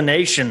rusher in the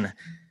nation.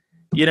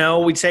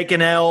 We take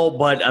an L,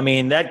 but,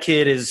 that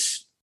kid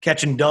is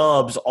catching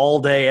dubs all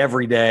day,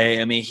 every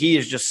day. He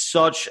is just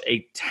such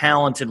a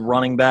talented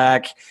running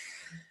back.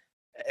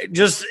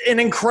 Just an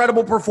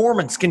incredible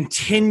performance,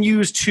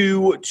 continues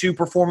to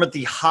perform at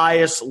the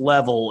highest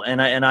level. And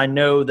I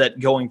know that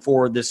going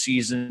forward this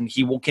season,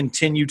 he will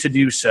continue to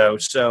do so.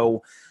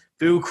 So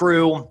Foo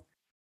Crew,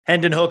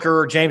 Hendon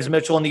Hooker, James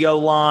Mitchell in the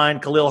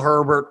O-line, Khalil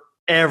Herbert,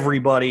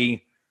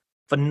 everybody,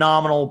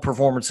 phenomenal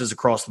performances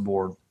across the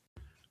board.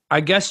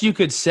 I guess you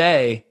could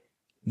say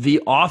the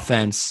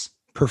offense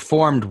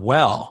performed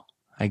well.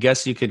 I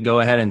guess you could go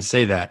ahead and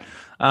say that.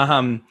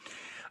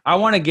 I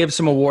want to give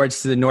some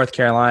awards to the North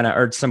Carolina,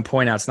 or some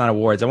point outs, not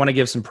awards. I want to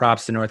give some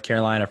props to North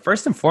Carolina.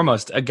 First and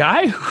foremost, a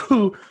guy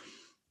who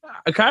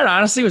kind of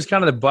honestly was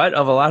kind of the butt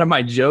of a lot of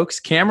my jokes,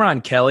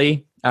 Cameron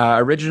Kelly,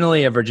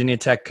 originally a Virginia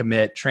Tech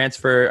commit,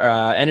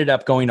 ended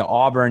up going to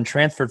Auburn,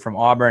 transferred from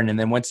Auburn, and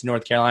then went to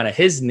North Carolina.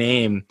 His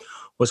name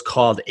was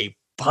called a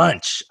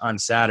bunch on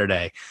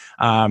Saturday.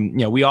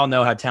 We all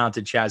know how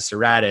talented Chaz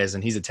Surratt is,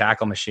 and he's a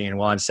tackle machine.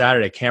 Well, on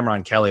Saturday,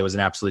 Cameron Kelly was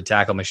an absolute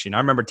tackle machine. I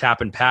remember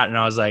tapping Pat, and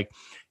I was like,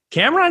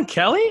 Cameron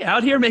Kelly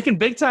out here making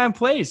big time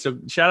plays. So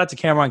shout out to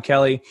Cameron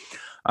Kelly.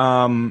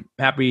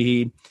 Happy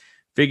he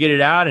figured it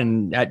out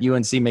and at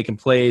UNC making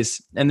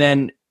plays. And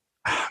then,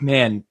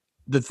 man,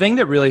 the thing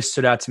that really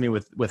stood out to me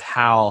with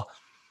Hal,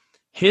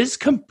 his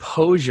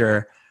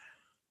composure,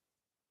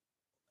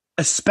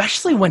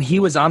 especially when he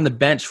was on the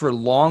bench for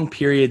long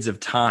periods of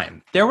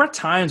time. There were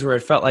times where it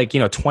felt like,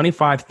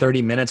 25,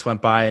 30 minutes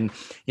went by, and,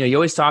 you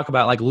always talk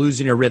about like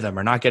losing your rhythm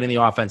or not getting the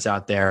offense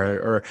out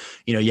there, or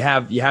you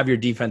have your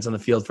defense on the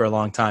field for a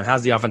long time.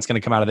 How's the offense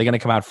going to come out? Are they going to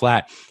come out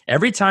flat?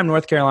 Every time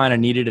North Carolina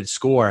needed to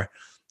score,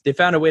 they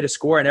found a way to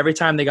score. And every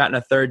time they got in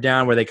a third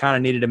down where they kind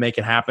of needed to make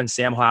it happen,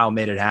 Sam Howell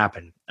made it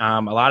happen.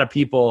 A lot of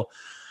people,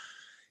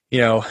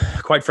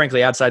 quite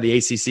frankly, outside the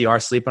ACC are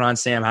sleeping on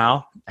Sam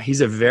Howell.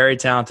 He's a very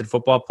talented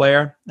football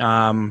player.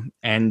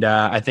 And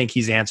I think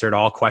he's answered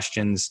all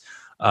questions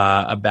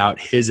about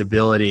his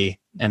ability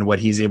and what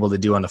he's able to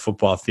do on the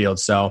football field.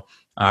 So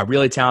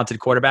really talented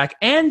quarterback.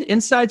 And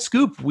inside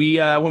scoop,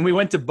 when we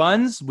went to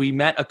Buns, we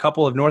met a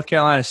couple of North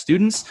Carolina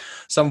students,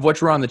 some of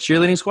which were on the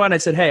cheerleading squad. And I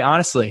said, hey,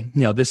 honestly,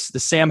 the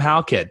Sam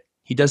Howell kid,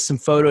 he does some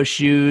photo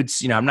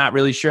shoots. I'm not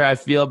really sure how I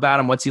feel about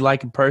him. What's he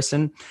like in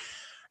person?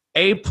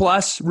 A+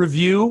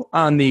 review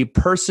on the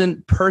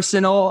personality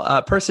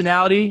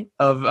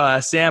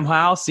of Sam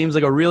Howell. Seems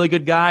like a really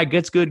good guy,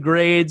 gets good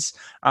grades.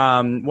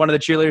 One of the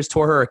cheerleaders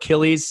tore her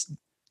Achilles.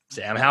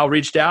 Sam Howell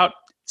reached out,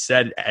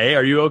 said, hey,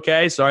 are you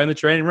okay? Saw you in the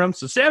training room.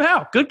 So Sam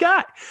Howell, good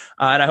guy.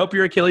 And I hope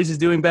your Achilles is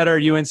doing better,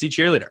 UNC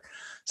cheerleader.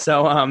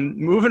 So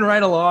moving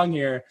right along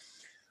here.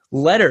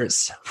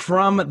 Letters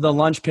from the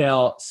Lunch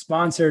Pail,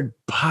 sponsored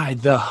by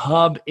the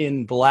Hub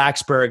in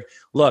Blacksburg.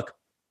 Look,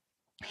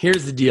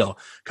 here's the deal,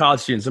 college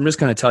students. I'm just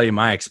going to tell you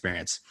my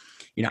experience.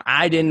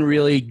 I didn't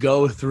really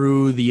go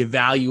through the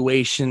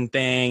evaluation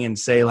thing and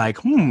say like,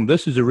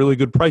 this is a really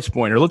good price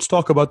point, or let's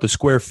talk about the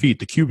square feet,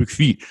 the cubic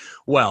feet.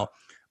 Well,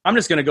 I'm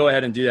just going to go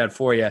ahead and do that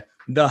for you.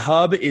 The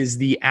Hub is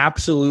the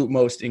absolute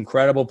most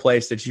incredible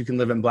place that you can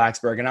live in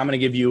Blacksburg. And I'm going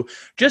to give you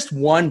just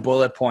one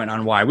bullet point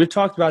on why. We've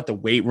talked about the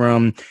weight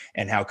room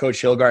and how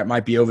Coach Hilgart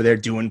might be over there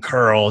doing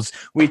curls.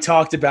 We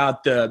talked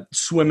about the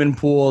swimming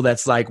pool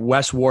that's like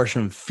West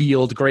Worsham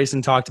Field.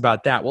 Grayson talked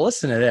about that. Well,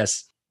 listen to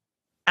this.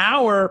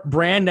 Our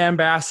brand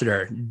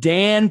ambassador,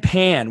 Dan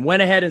Pan,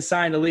 went ahead and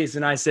signed a lease.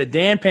 And I said,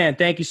 Dan Pan,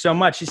 thank you so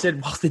much. He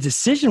said, well, the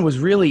decision was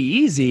really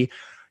easy.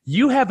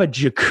 You have a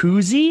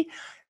jacuzzi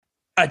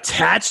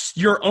attached,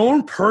 your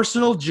own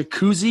personal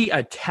jacuzzi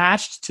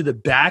attached to the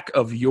back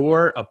of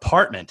your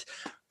apartment.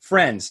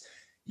 Friends,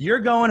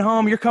 you're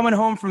coming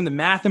home from the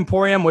Math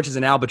Emporium, which is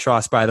an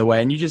Albatross, by the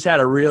way, and you just had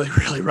a really,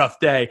 really rough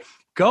day.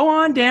 Go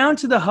on down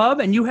to the Hub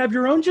and you have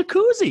your own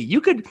jacuzzi.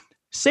 You could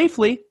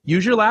safely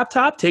use your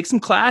laptop, take some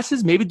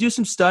classes, maybe do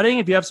some studying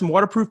if you have some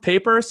waterproof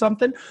paper or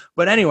something.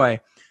 But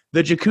anyway,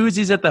 the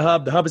jacuzzi's at the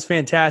Hub. The Hub is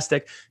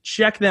fantastic.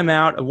 Check them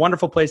out. A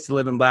wonderful place to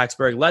live in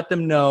Blacksburg. Let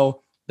them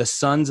know the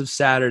Sons of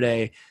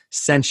Saturday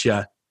sent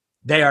you.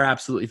 They are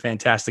absolutely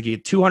fantastic. You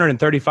get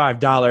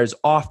 $235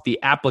 off the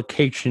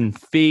application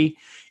fee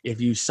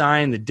if you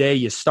sign the day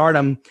you start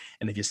them.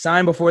 And if you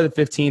sign before the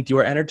 15th, you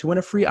are entered to win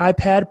a free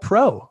iPad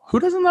Pro. Who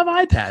doesn't love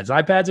iPads?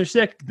 iPads are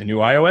sick. The new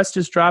iOS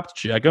just dropped.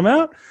 Check them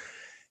out.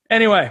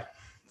 Anyway,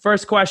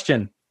 first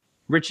question.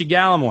 Richie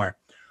Gallimore.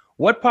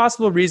 What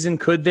possible reason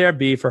could there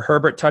be for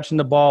Herbert touching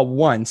the ball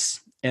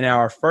once in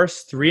our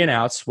first 3 and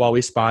outs while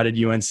we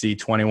spotted UNC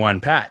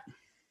 21? Pat?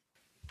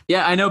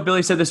 Yeah, I know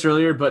Billy said this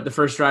earlier, but the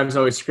first drive is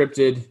always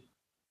scripted.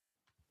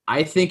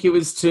 I think it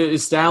was to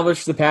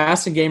establish the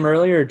passing game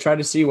earlier, try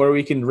to see where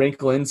we can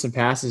wrinkle in some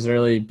passes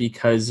early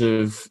because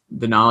of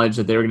the knowledge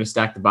that they were going to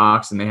stack the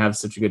box and they have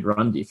such a good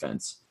run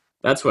defense.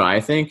 That's what I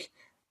think.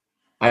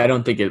 I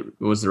don't think it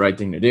was the right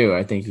thing to do.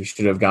 I think he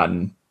should have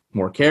gotten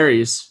more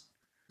carries.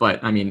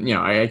 But, I mean,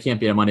 I can't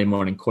be a Monday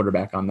morning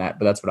quarterback on that,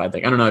 but that's what I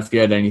think. I don't know if you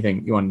had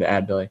anything you wanted to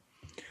add, Billy.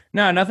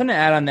 No, nothing to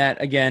add on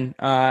that. Again,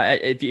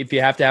 if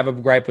you have to have a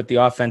gripe with the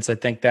offense, I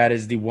think that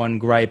is the one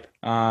gripe.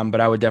 But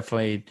I would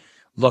definitely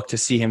look to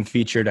see him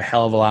featured a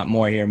hell of a lot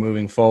more here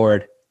moving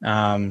forward.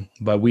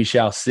 But we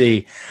shall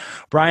see.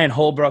 Brian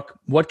Holbrook,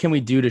 what can we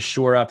do to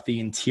shore up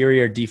the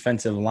interior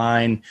defensive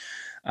line?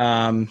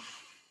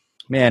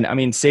 Man, I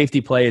mean, safety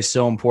play is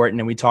so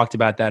important, and we talked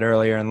about that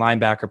earlier, and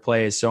linebacker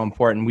play is so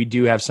important. We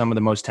do have some of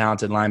the most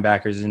talented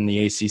linebackers in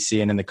the ACC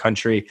and in the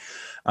country.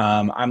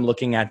 I'm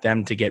looking at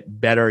them to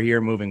get better here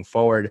moving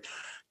forward.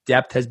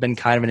 Depth has been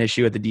kind of an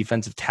issue at the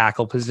defensive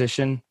tackle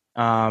position.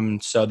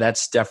 So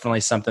that's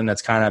definitely something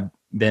that's kind of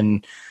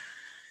been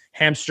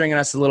hamstringing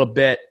us a little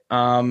bit.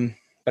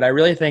 But I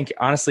really think,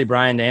 honestly,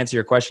 Brian, to answer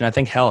your question, I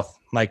think health.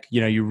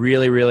 You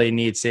really, really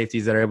need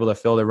safeties that are able to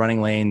fill the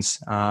running lanes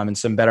and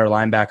some better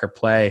linebacker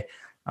play.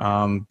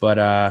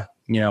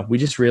 We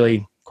just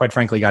really, quite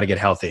frankly, got to get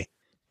healthy.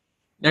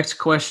 Next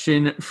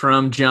question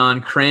from John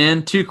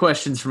Cran. 2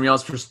 questions from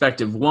y'all's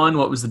perspective. 1,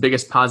 what was the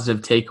biggest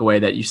positive takeaway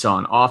that you saw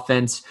on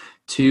offense?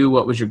 2,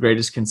 what was your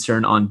greatest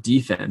concern on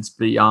defense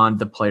beyond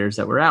the players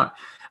that were out?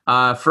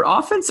 For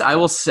offense, I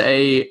will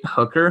say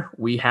Hooker.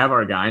 We have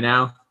our guy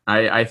now.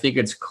 I think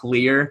it's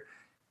clear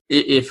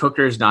if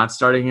Hooker is not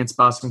starting against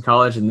Boston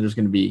College, and there's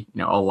going to be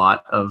a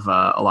lot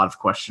of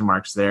question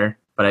marks there.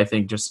 But I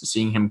think just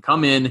seeing him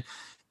come in,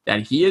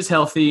 that he is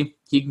healthy,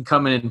 he can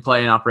come in and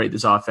play and operate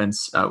this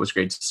offense was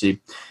great to see.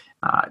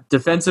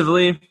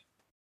 Defensively,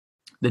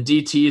 the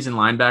DTs and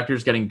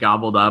linebackers getting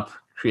gobbled up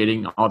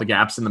creating all the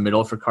gaps in the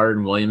middle for Carter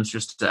and Williams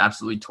just to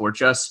absolutely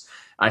torch us.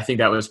 I think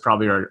that was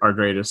probably our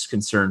greatest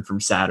concern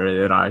from Saturday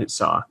that I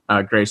saw.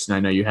 Grayson,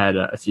 I know you had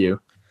a few.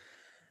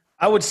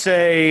 I would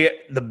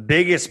say the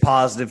biggest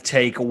positive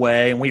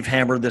takeaway, and we've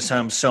hammered this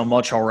home so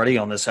much already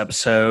on this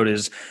episode,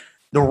 is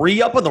the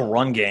re-up of the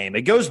run game.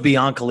 It goes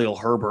beyond Khalil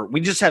Herbert.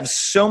 We just have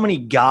so many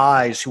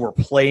guys who are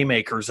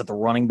playmakers at the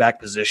running back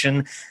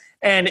position,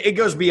 and it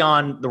goes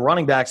beyond the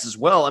running backs as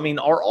well. I mean,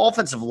 our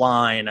offensive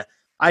line,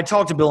 I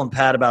talked to Bill and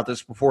Pat about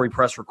this before we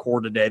press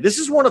record today. This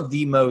is one of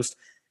the most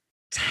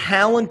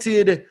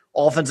talented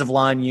offensive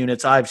line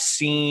units I've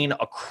seen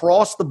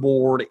across the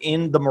board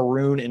in the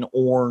maroon and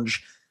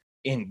orange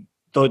in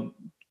the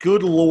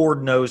good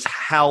Lord knows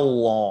how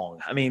long.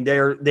 I mean,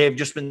 they've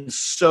just been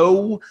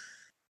so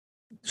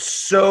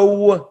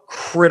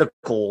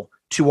critical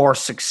to our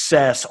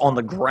success on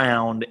the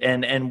ground,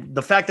 and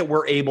the fact that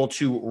we're able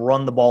to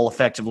run the ball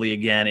effectively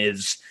again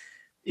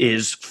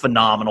is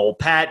phenomenal.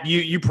 Pat,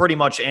 you pretty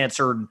much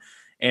answered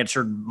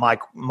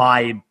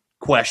my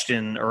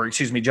question, or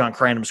excuse me, John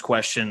Crandham's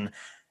question.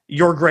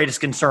 Your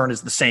greatest concern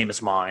is the same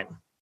as mine.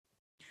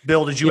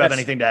 Bill, did you have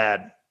anything to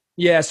add?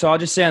 Yeah, so I'll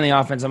just say on the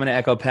offense, I'm going to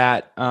echo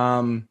Pat.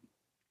 The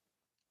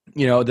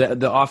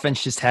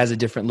offense just has a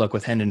different look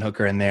with Hendon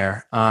Hooker in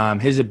there.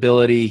 His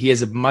ability, he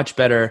has a much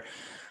better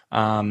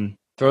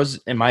throws,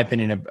 in my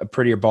opinion, a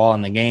prettier ball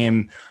in the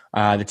game.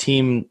 The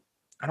team,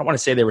 I don't want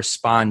to say they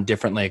respond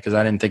differently because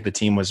I didn't think the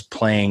team was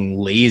playing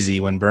lazy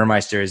when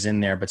Burmeister is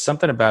in there, but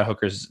something about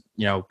Hooker's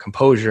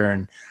composure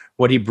and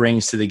what he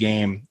brings to the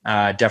game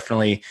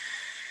definitely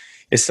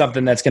is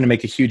something that's going to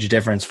make a huge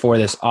difference for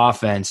this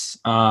offense.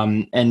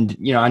 On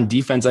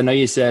defense, I know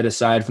you said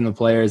aside from the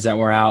players that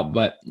were out,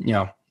 but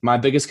my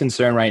biggest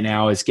concern right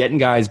now is getting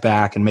guys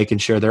back and making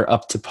sure they're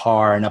up to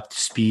par and up to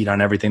speed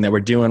on everything that we're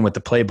doing with the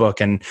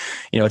playbook. And,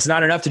 it's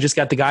not enough to just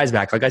get the guys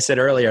back. Like I said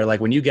earlier, like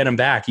when you get them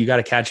back, you got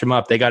to catch them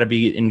up. They got to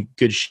be in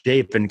good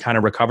shape and kind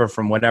of recover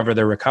from whatever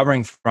they're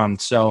recovering from.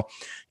 So,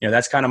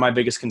 that's kind of my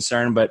biggest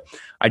concern, but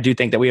I do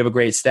think that we have a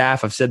great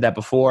staff. I've said that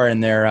before,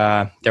 and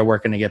they're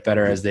working to get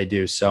better as they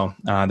do. So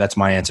that's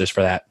my answers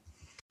for that.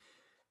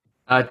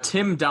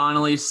 Tim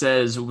Donnelly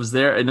says, was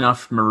there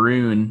enough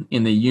maroon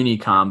in the uni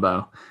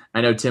combo?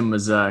 I know Tim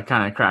was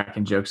kind of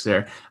cracking jokes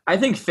there. I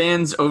think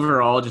fans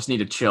overall just need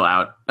to chill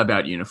out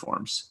about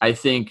uniforms. I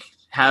think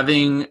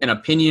having an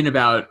opinion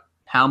about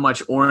how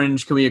much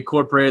orange can we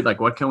incorporate,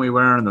 like what can we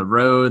wear on the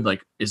road,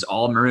 like is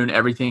all maroon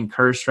everything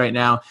cursed right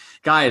now?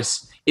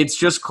 Guys, it's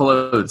just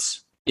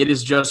clothes. It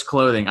is just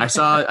clothing. I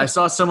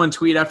saw someone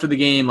tweet after the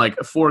game like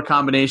 4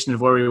 combinations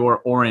of where we wore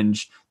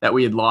orange that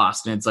we had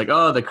lost, and it's like,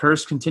 oh, the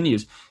curse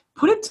continues.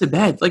 Put it to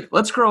bed. Like,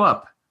 let's grow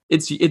up.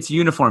 It's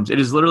uniforms. It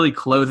is literally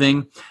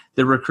clothing.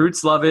 The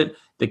recruits love it.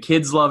 The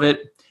kids love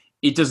it.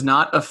 It does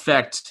not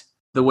affect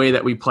the way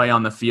that we play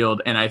on the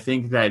field. And I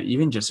think that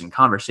even just in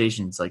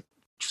conversations, like,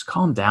 just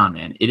calm down,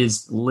 man. It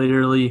is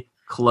literally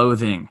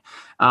clothing.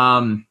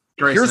 Grayson,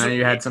 I know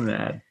you had something to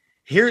add.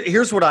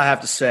 Here's what I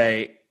have to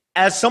say.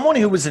 As someone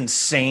who was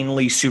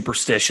insanely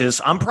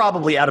superstitious, I'm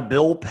probably, out of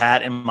Bill,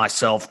 Pat, and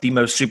myself, the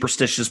most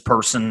superstitious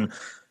person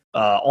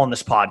on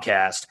this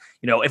podcast.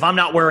 If I'm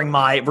not wearing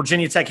my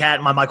Virginia Tech hat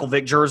and my Michael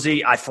Vick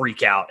jersey, I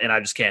freak out and I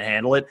just can't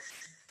handle it.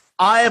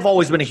 I have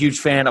always been a huge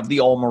fan of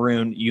the all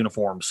maroon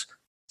uniforms.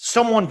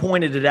 Someone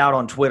pointed it out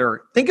on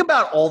Twitter. Think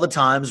about all the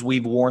times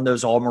we've worn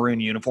those all maroon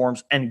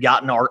uniforms and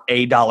gotten our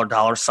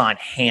 $dollar sign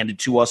handed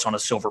to us on a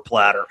silver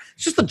platter.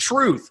 It's just the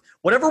truth.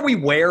 Whatever we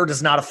wear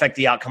does not affect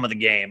the outcome of the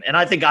game. And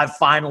I think I've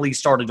finally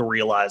started to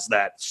realize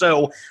that.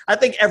 So I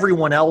think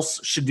everyone else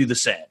should do the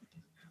same.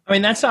 I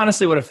mean, that's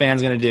honestly what a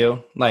fan's going to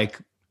do.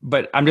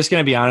 But I'm just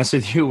going to be honest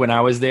with you. When I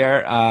was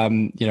there,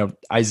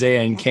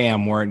 Isaiah and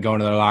Cam weren't going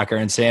to their locker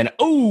and saying,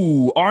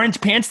 "Oh,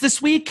 orange pants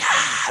this week."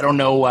 I don't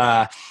know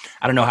how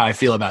I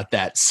feel about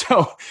that.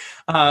 So,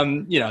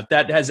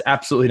 that has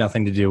absolutely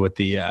nothing to do with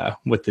the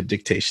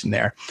dictation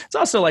there. It's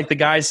also like the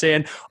guys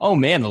saying, "Oh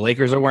man, the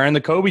Lakers are wearing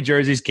the Kobe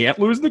jerseys. Can't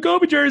lose the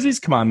Kobe jerseys."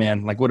 Come on,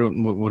 man. Like, what are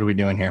we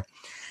doing here?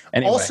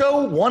 Anyway.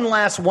 Also, one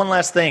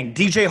last thing.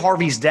 DJ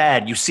Harvey's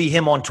dad, you see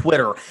him on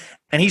Twitter,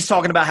 and he's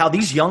talking about how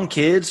these young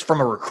kids, from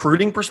a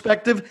recruiting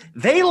perspective,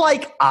 they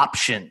like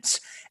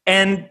options.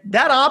 And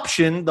that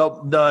option,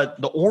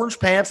 the orange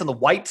pants and the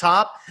white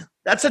top,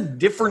 that's a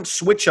different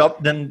switch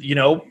up than,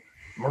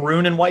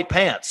 maroon and white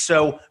pants.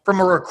 So from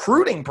a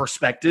recruiting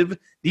perspective,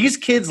 these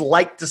kids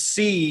like to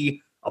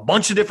see a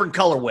bunch of different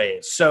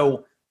colorways.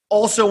 So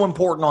also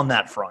important on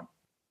that front.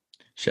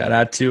 Shout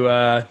out to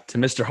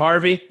Mr.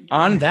 Harvey.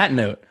 On that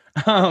note,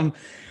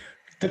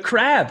 the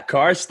crab,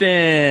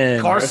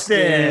 Karsten.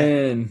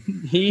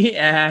 He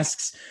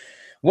asks,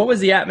 what was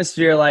the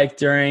atmosphere like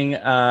during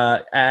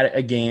at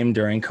a game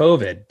during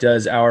COVID?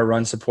 Does our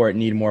run support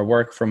need more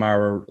work from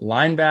our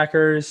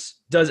linebackers?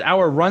 Does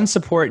our run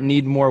support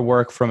need more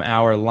work from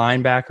our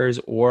linebackers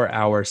or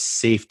our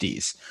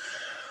safeties?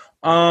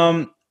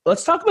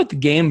 Let's talk about the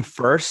game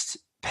first.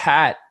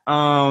 Pat,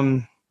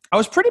 I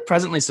was pretty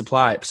pleasantly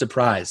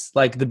surprised.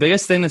 Like the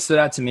biggest thing that stood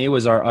out to me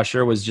was our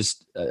usher was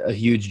just a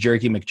huge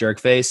jerky McJerk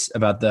face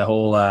about the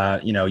whole,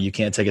 you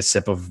can't take a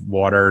sip of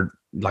water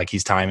like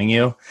he's timing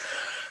you.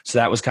 So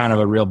that was kind of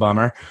a real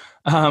bummer.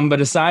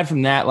 But aside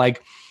from that,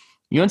 like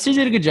UNC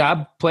did a good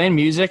job playing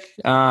music.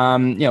 It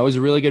was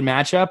a really good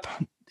matchup.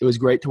 It was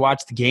great to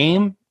watch the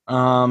game.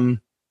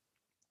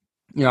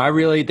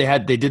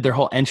 They did their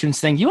whole entrance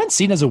thing.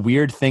 UNC does a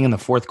weird thing in the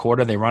fourth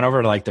quarter. They run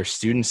over to like their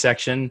student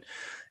section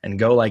and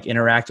go like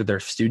interact with their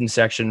student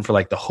section for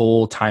like the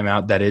whole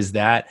timeout that is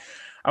that.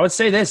 I would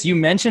say this, you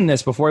mentioned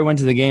this before we went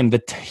to the game, the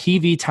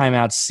TV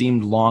timeouts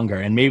seemed longer,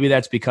 and maybe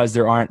that's because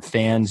there aren't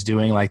fans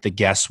doing like the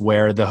guess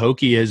where the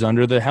Hokie is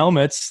under the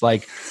helmets,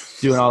 like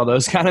doing all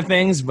those kind of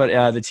things, but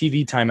the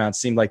TV timeouts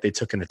seemed like they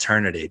took an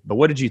eternity. But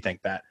what did you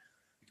think, Pat?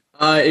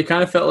 It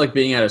kind of felt like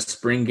being at a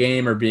spring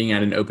game or being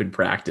at an open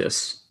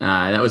practice.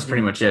 That was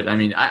pretty much it. I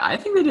mean, I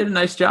think they did a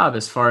nice job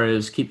as far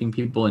as keeping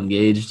people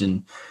engaged,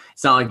 and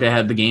it's not like they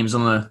had the games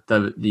on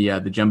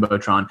the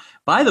Jumbotron.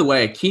 By the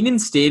way, Kenan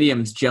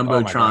Stadium's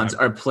Jumbotrons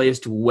are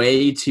placed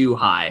way too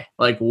high,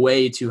 like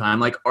way too high. I'm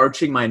like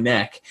arching my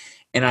neck,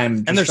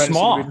 and they're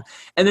small.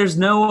 And there's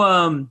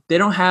no they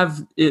don't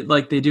have it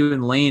like they do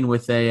in Lane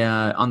with a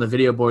on the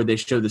video board. They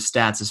show the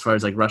stats as far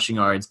as like rushing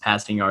yards,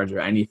 passing yards, or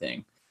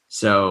anything.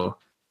 So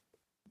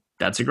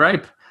that's a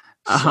gripe.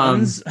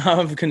 Tons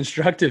of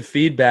constructive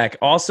feedback.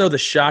 Also, the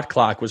shot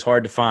clock was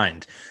hard to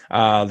find.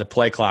 The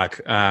play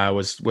clock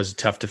was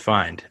tough to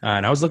find,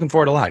 and I was looking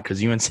forward a lot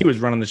because UNC was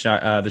running the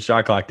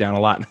shot clock down a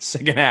lot in the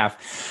second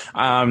half.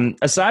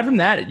 Aside from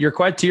that,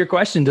 to your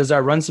question, does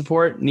our run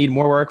support need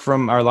more work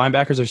from our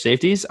linebackers or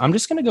safeties? I'm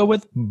just going to go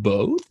with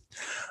both.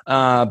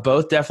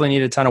 Both definitely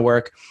need a ton of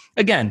work.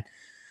 Again,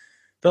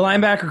 the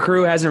linebacker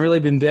crew hasn't really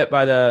been bit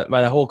by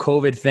the whole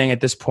COVID thing at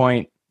this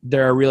point.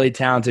 They're a really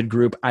talented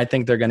group. I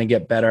think they're going to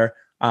get better.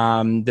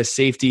 The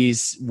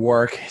safeties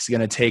work is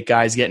going to take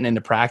guys getting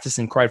into practice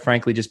and, quite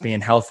frankly, just being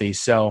healthy.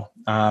 So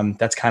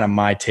that's kind of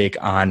my take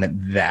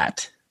on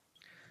that.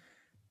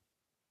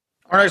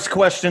 Our next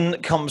question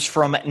comes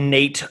from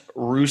Nate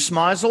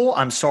Roosmeisel.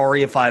 I'm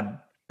sorry if I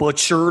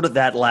butchered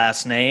that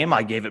last name.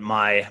 I gave it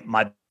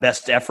my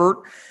best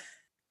effort.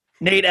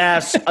 Nate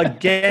asks,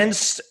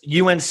 against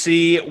UNC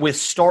with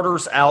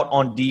starters out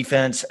on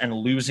defense and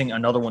losing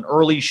another one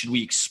early, should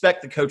we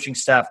expect the coaching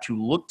staff to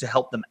look to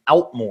help them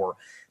out more,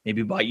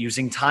 maybe by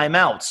using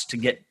timeouts to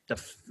get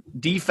the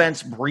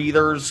defense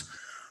breathers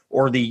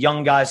or the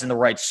young guys in the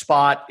right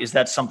spot? Is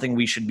that something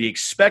we should be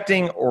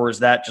expecting, or is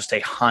that just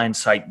a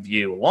hindsight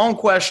view? Long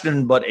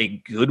question, but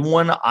a good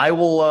one.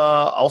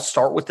 I'll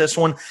start with this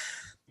one.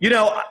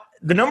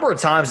 The number of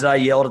times that I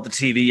yelled at the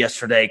TV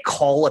yesterday,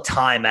 call a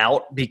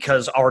timeout,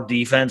 because our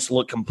defense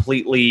looked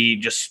completely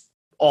just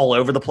all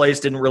over the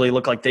place, didn't really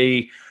look like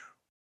they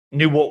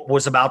knew what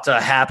was about to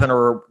happen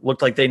or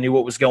looked like they knew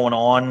what was going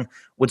on,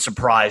 would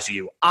surprise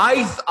you.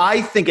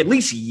 I think at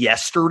least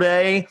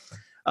yesterday,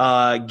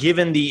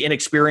 given the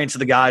inexperience of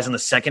the guys in the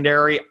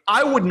secondary,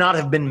 I would not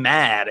have been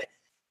mad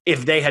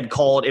if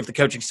the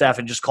coaching staff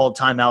had just called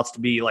timeouts to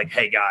be like,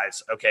 hey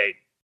guys, okay,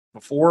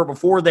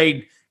 before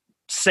they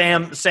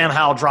Sam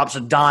Howell drops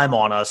a dime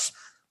on us.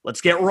 Let's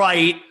get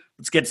right.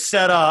 Let's get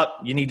set up.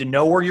 You need to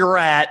know where you're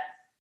at.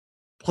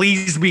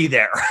 Please be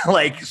there.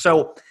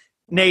 So,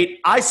 Nate,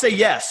 I say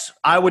yes.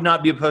 I would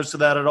not be opposed to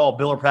that at all.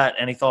 Bill or Pat,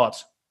 any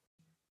thoughts?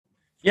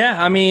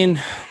 Yeah, I mean,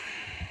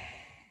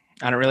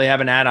 I don't really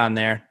have an add-on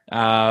there.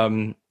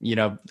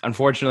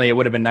 Unfortunately, it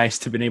would have been nice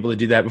to have been able to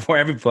do that before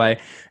every play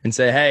and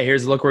say, hey,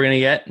 here's the look we're going to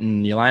get,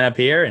 and you line up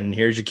here, and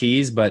here's your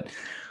keys. But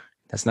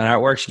that's not how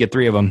it works. You get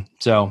 3 of them.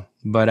 So,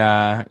 but,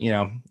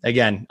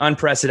 again,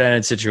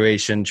 unprecedented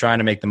situation, trying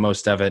to make the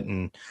most of it,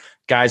 and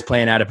guys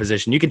playing out of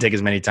position. You can take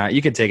as many times.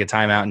 You can take a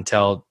timeout and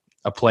tell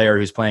a player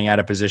who's playing out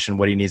of position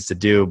what he needs to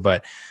do,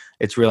 but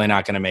it's really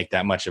not going to make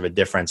that much of a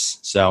difference.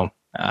 So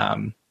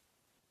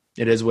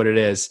it is what it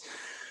is.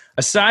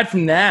 Aside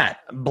from that,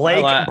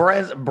 Blake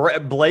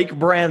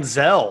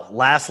Branzel,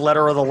 last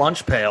letter of the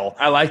lunch pail.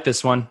 I like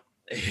this one.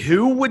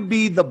 Who would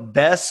be the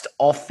best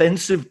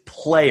offensive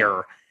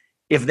player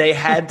if they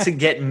had to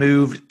get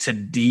moved to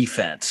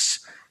defense?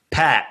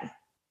 Pat.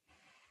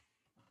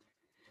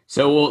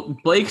 So,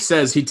 Blake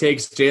says he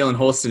takes Jalen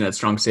Holston at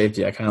strong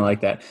safety. I kind of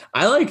like that.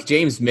 I like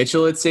James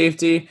Mitchell at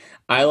safety.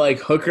 I like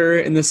Hooker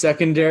in the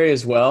secondary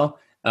as well.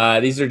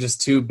 These are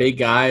just 2 big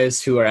guys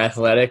who are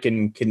athletic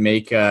and can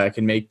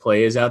make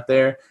plays out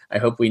there. I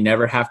hope we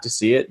never have to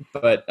see it,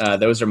 but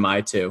those are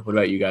my 2. What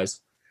about you guys?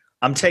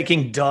 I'm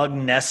taking Doug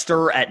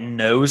Nestor at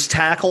nose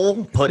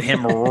tackle, put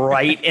him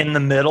right in the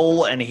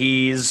middle, and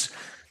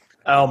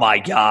oh my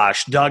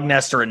gosh, Doug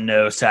Nestor at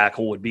nose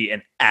tackle would be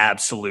an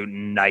absolute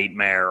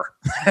nightmare.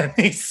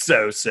 He's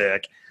so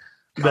sick.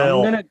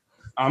 Bill.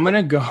 I'm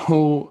gonna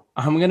go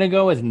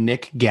with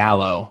Nick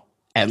Gallo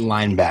at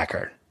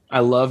linebacker. I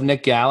love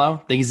Nick Gallo.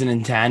 I think he's an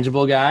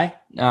intangible guy.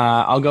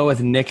 I'll go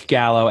with Nick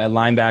Gallo at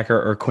linebacker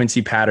or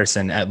Quincy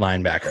Patterson at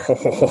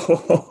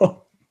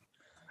linebacker.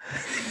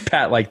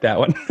 Pat liked that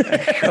one.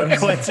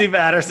 Quincy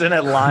Patterson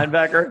at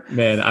linebacker.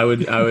 Man, I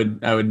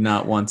would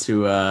not want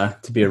to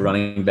be a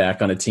running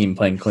back on a team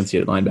playing Quincy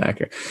at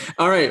linebacker.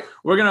 All right,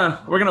 we're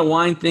gonna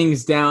wind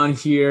things down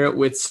here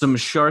with some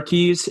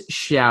Sharkies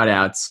shout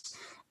outs.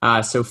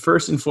 So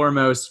first and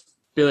foremost,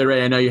 Billy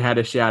Ray, I know you had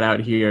a shout out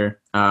here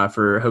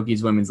for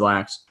Hokies women's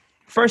lax.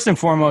 First and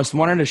foremost,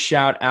 wanted to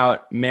shout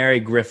out Mary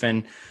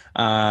Griffin.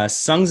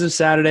 Sons of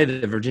Saturday,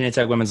 the Virginia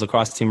Tech women's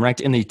lacrosse team,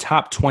 ranked in the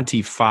top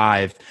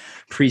 25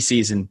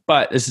 preseason.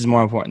 But this is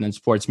more important than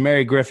sports.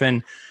 Mary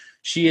Griffin,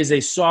 she is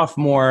a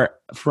sophomore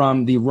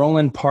from the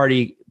Roland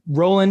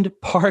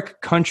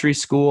Park Country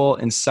School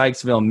in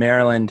Sykesville,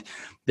 Maryland.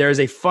 There is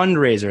a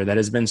fundraiser that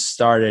has been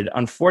started.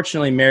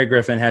 Unfortunately, Mary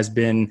Griffin has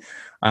been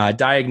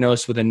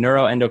diagnosed with a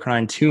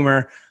neuroendocrine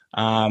tumor.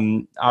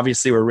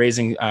 Obviously,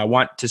 we're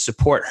want to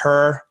support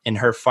her in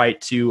her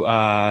fight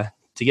to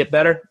get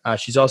better.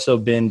 She's also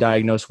been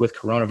diagnosed with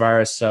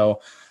coronavirus.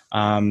 So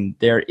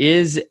there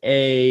is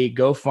a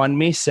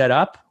GoFundMe set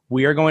up.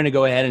 We are going to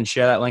go ahead and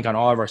share that link on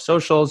all of our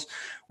socials.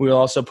 We will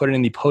also put it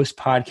in the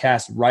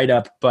post-podcast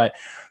write-up. But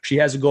she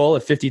has a goal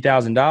of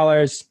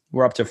 $50,000.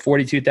 We're up to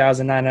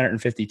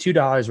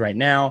 $42,952 right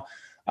now.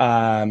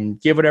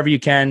 Give whatever you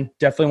can.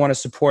 Definitely want to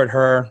support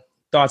her.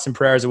 Thoughts and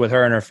prayers are with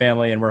her and her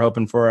family, and we're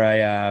hoping for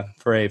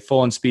a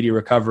full and speedy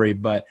recovery.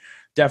 But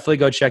definitely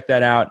go check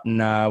that out, and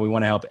we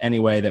want to help any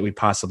way that we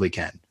possibly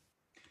can.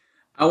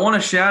 I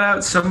want to shout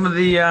out some of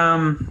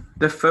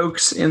the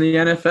folks in the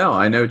NFL.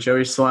 I know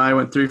Joey Sly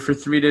went 3 for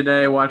 3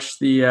 today.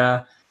 Watched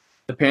the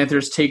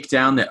Panthers take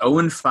down the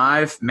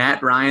 0-5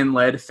 Matt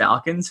Ryan-led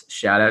Falcons.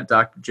 Shout out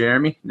Dr.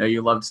 Jeremy. Know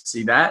you love to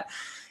see that.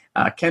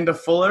 Kendall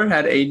Fuller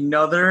had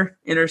another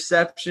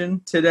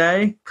interception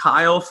today.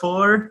 Kyle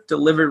Fuller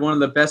delivered one of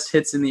the best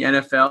hits in the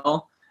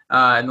NFL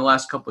in the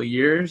last couple of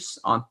years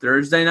on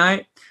Thursday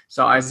night.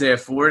 So Isaiah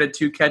Ford had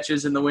 2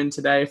 catches in the win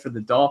today for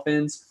the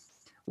Dolphins.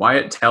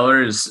 Wyatt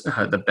Teller is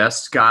the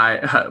best guy,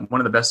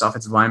 one of the best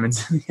offensive linemen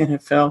in the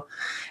NFL.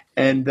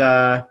 And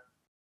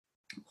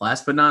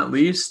last but not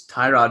least,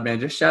 Tyrod,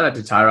 man. Just shout out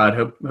to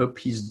Tyrod. Hope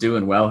he's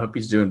doing well. Hope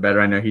he's doing better.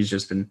 I know he's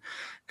just been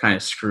kind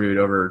of screwed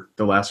over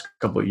the last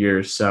couple of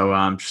years. So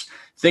just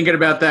thinking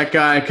about that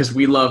guy because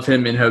we love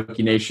him in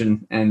Hokie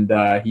Nation, and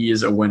he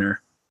is a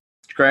winner.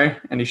 Gray,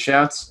 any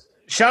shouts?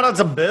 Shout out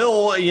to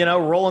Bill,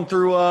 rolling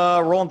through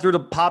to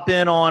pop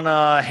in on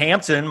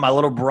Hampton. My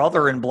little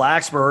brother in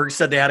Blacksburg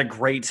said they had a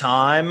great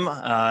time.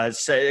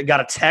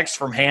 Got a text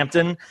from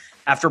Hampton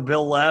after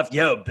Bill left.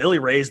 Yo, Billy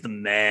Ray's the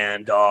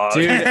man, dog.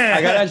 Dude,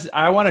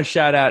 I want to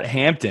shout out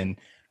Hampton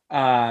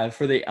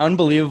for the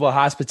unbelievable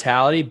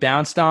hospitality.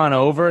 Bounced on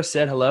over,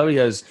 said hello. He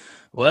goes,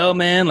 well,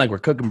 man, like, we're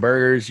cooking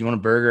burgers. You want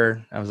a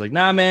burger? I was like,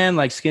 nah, man,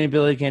 like, Skinny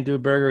Billy can't do a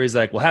burger. He's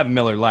like, well, have a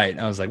Miller Lite.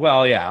 And I was like,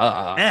 well, yeah.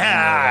 All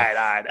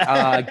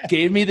right.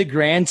 Gave me the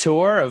grand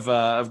tour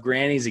of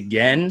Granny's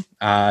again.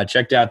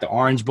 Checked out the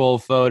Orange Bowl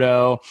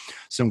photo.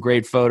 Some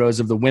great photos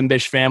of the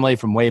Wimbish family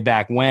from way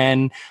back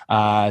when.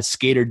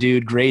 Skater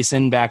dude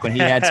Grayson back when he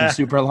had some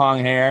super long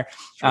hair.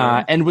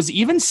 And was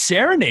even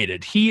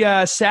serenaded. He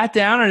sat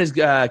down on his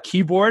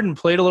keyboard and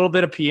played a little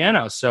bit of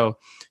piano. So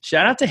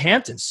shout out to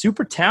Hampton,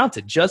 super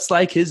talented, just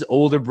like his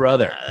older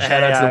brother.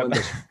 Shout out to the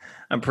Wimbish.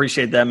 I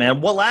appreciate that, man.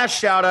 Well, last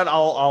shout out,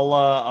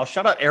 I'll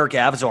shout out Eric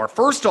Avzar.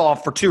 First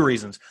off, for 2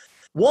 reasons.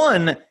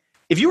 One,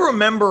 if you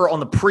remember on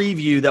the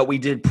preview that we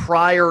did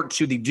prior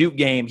to the Duke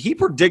game, he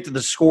predicted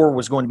the score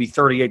was going to be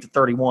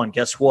 38-31.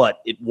 Guess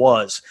what? It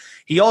was.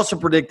 He also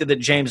predicted that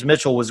James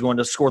Mitchell was going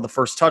to score the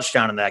first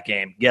touchdown in that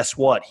game. Guess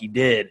what? He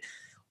did.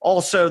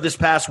 Also, this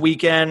past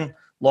weekend,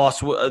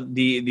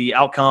 the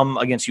outcome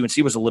against UNC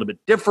was a little bit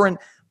different,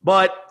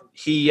 but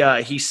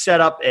he set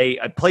up a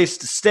place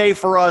to stay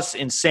for us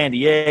in San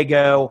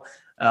Diego.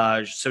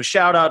 So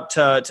shout out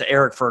to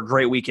Eric for a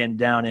great weekend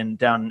down in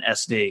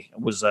SD. It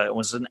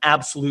was an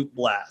absolute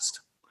blast.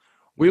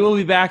 We will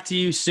be back to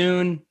you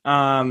soon.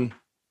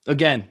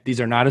 Again, these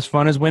are not as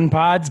fun as win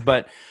pods,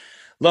 but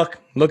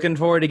looking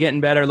forward to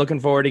getting better, looking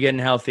forward to getting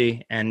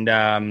healthy,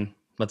 and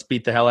let's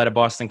beat the hell out of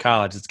Boston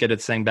College. Let's get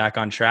this thing back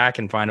on track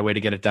and find a way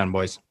to get it done,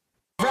 boys.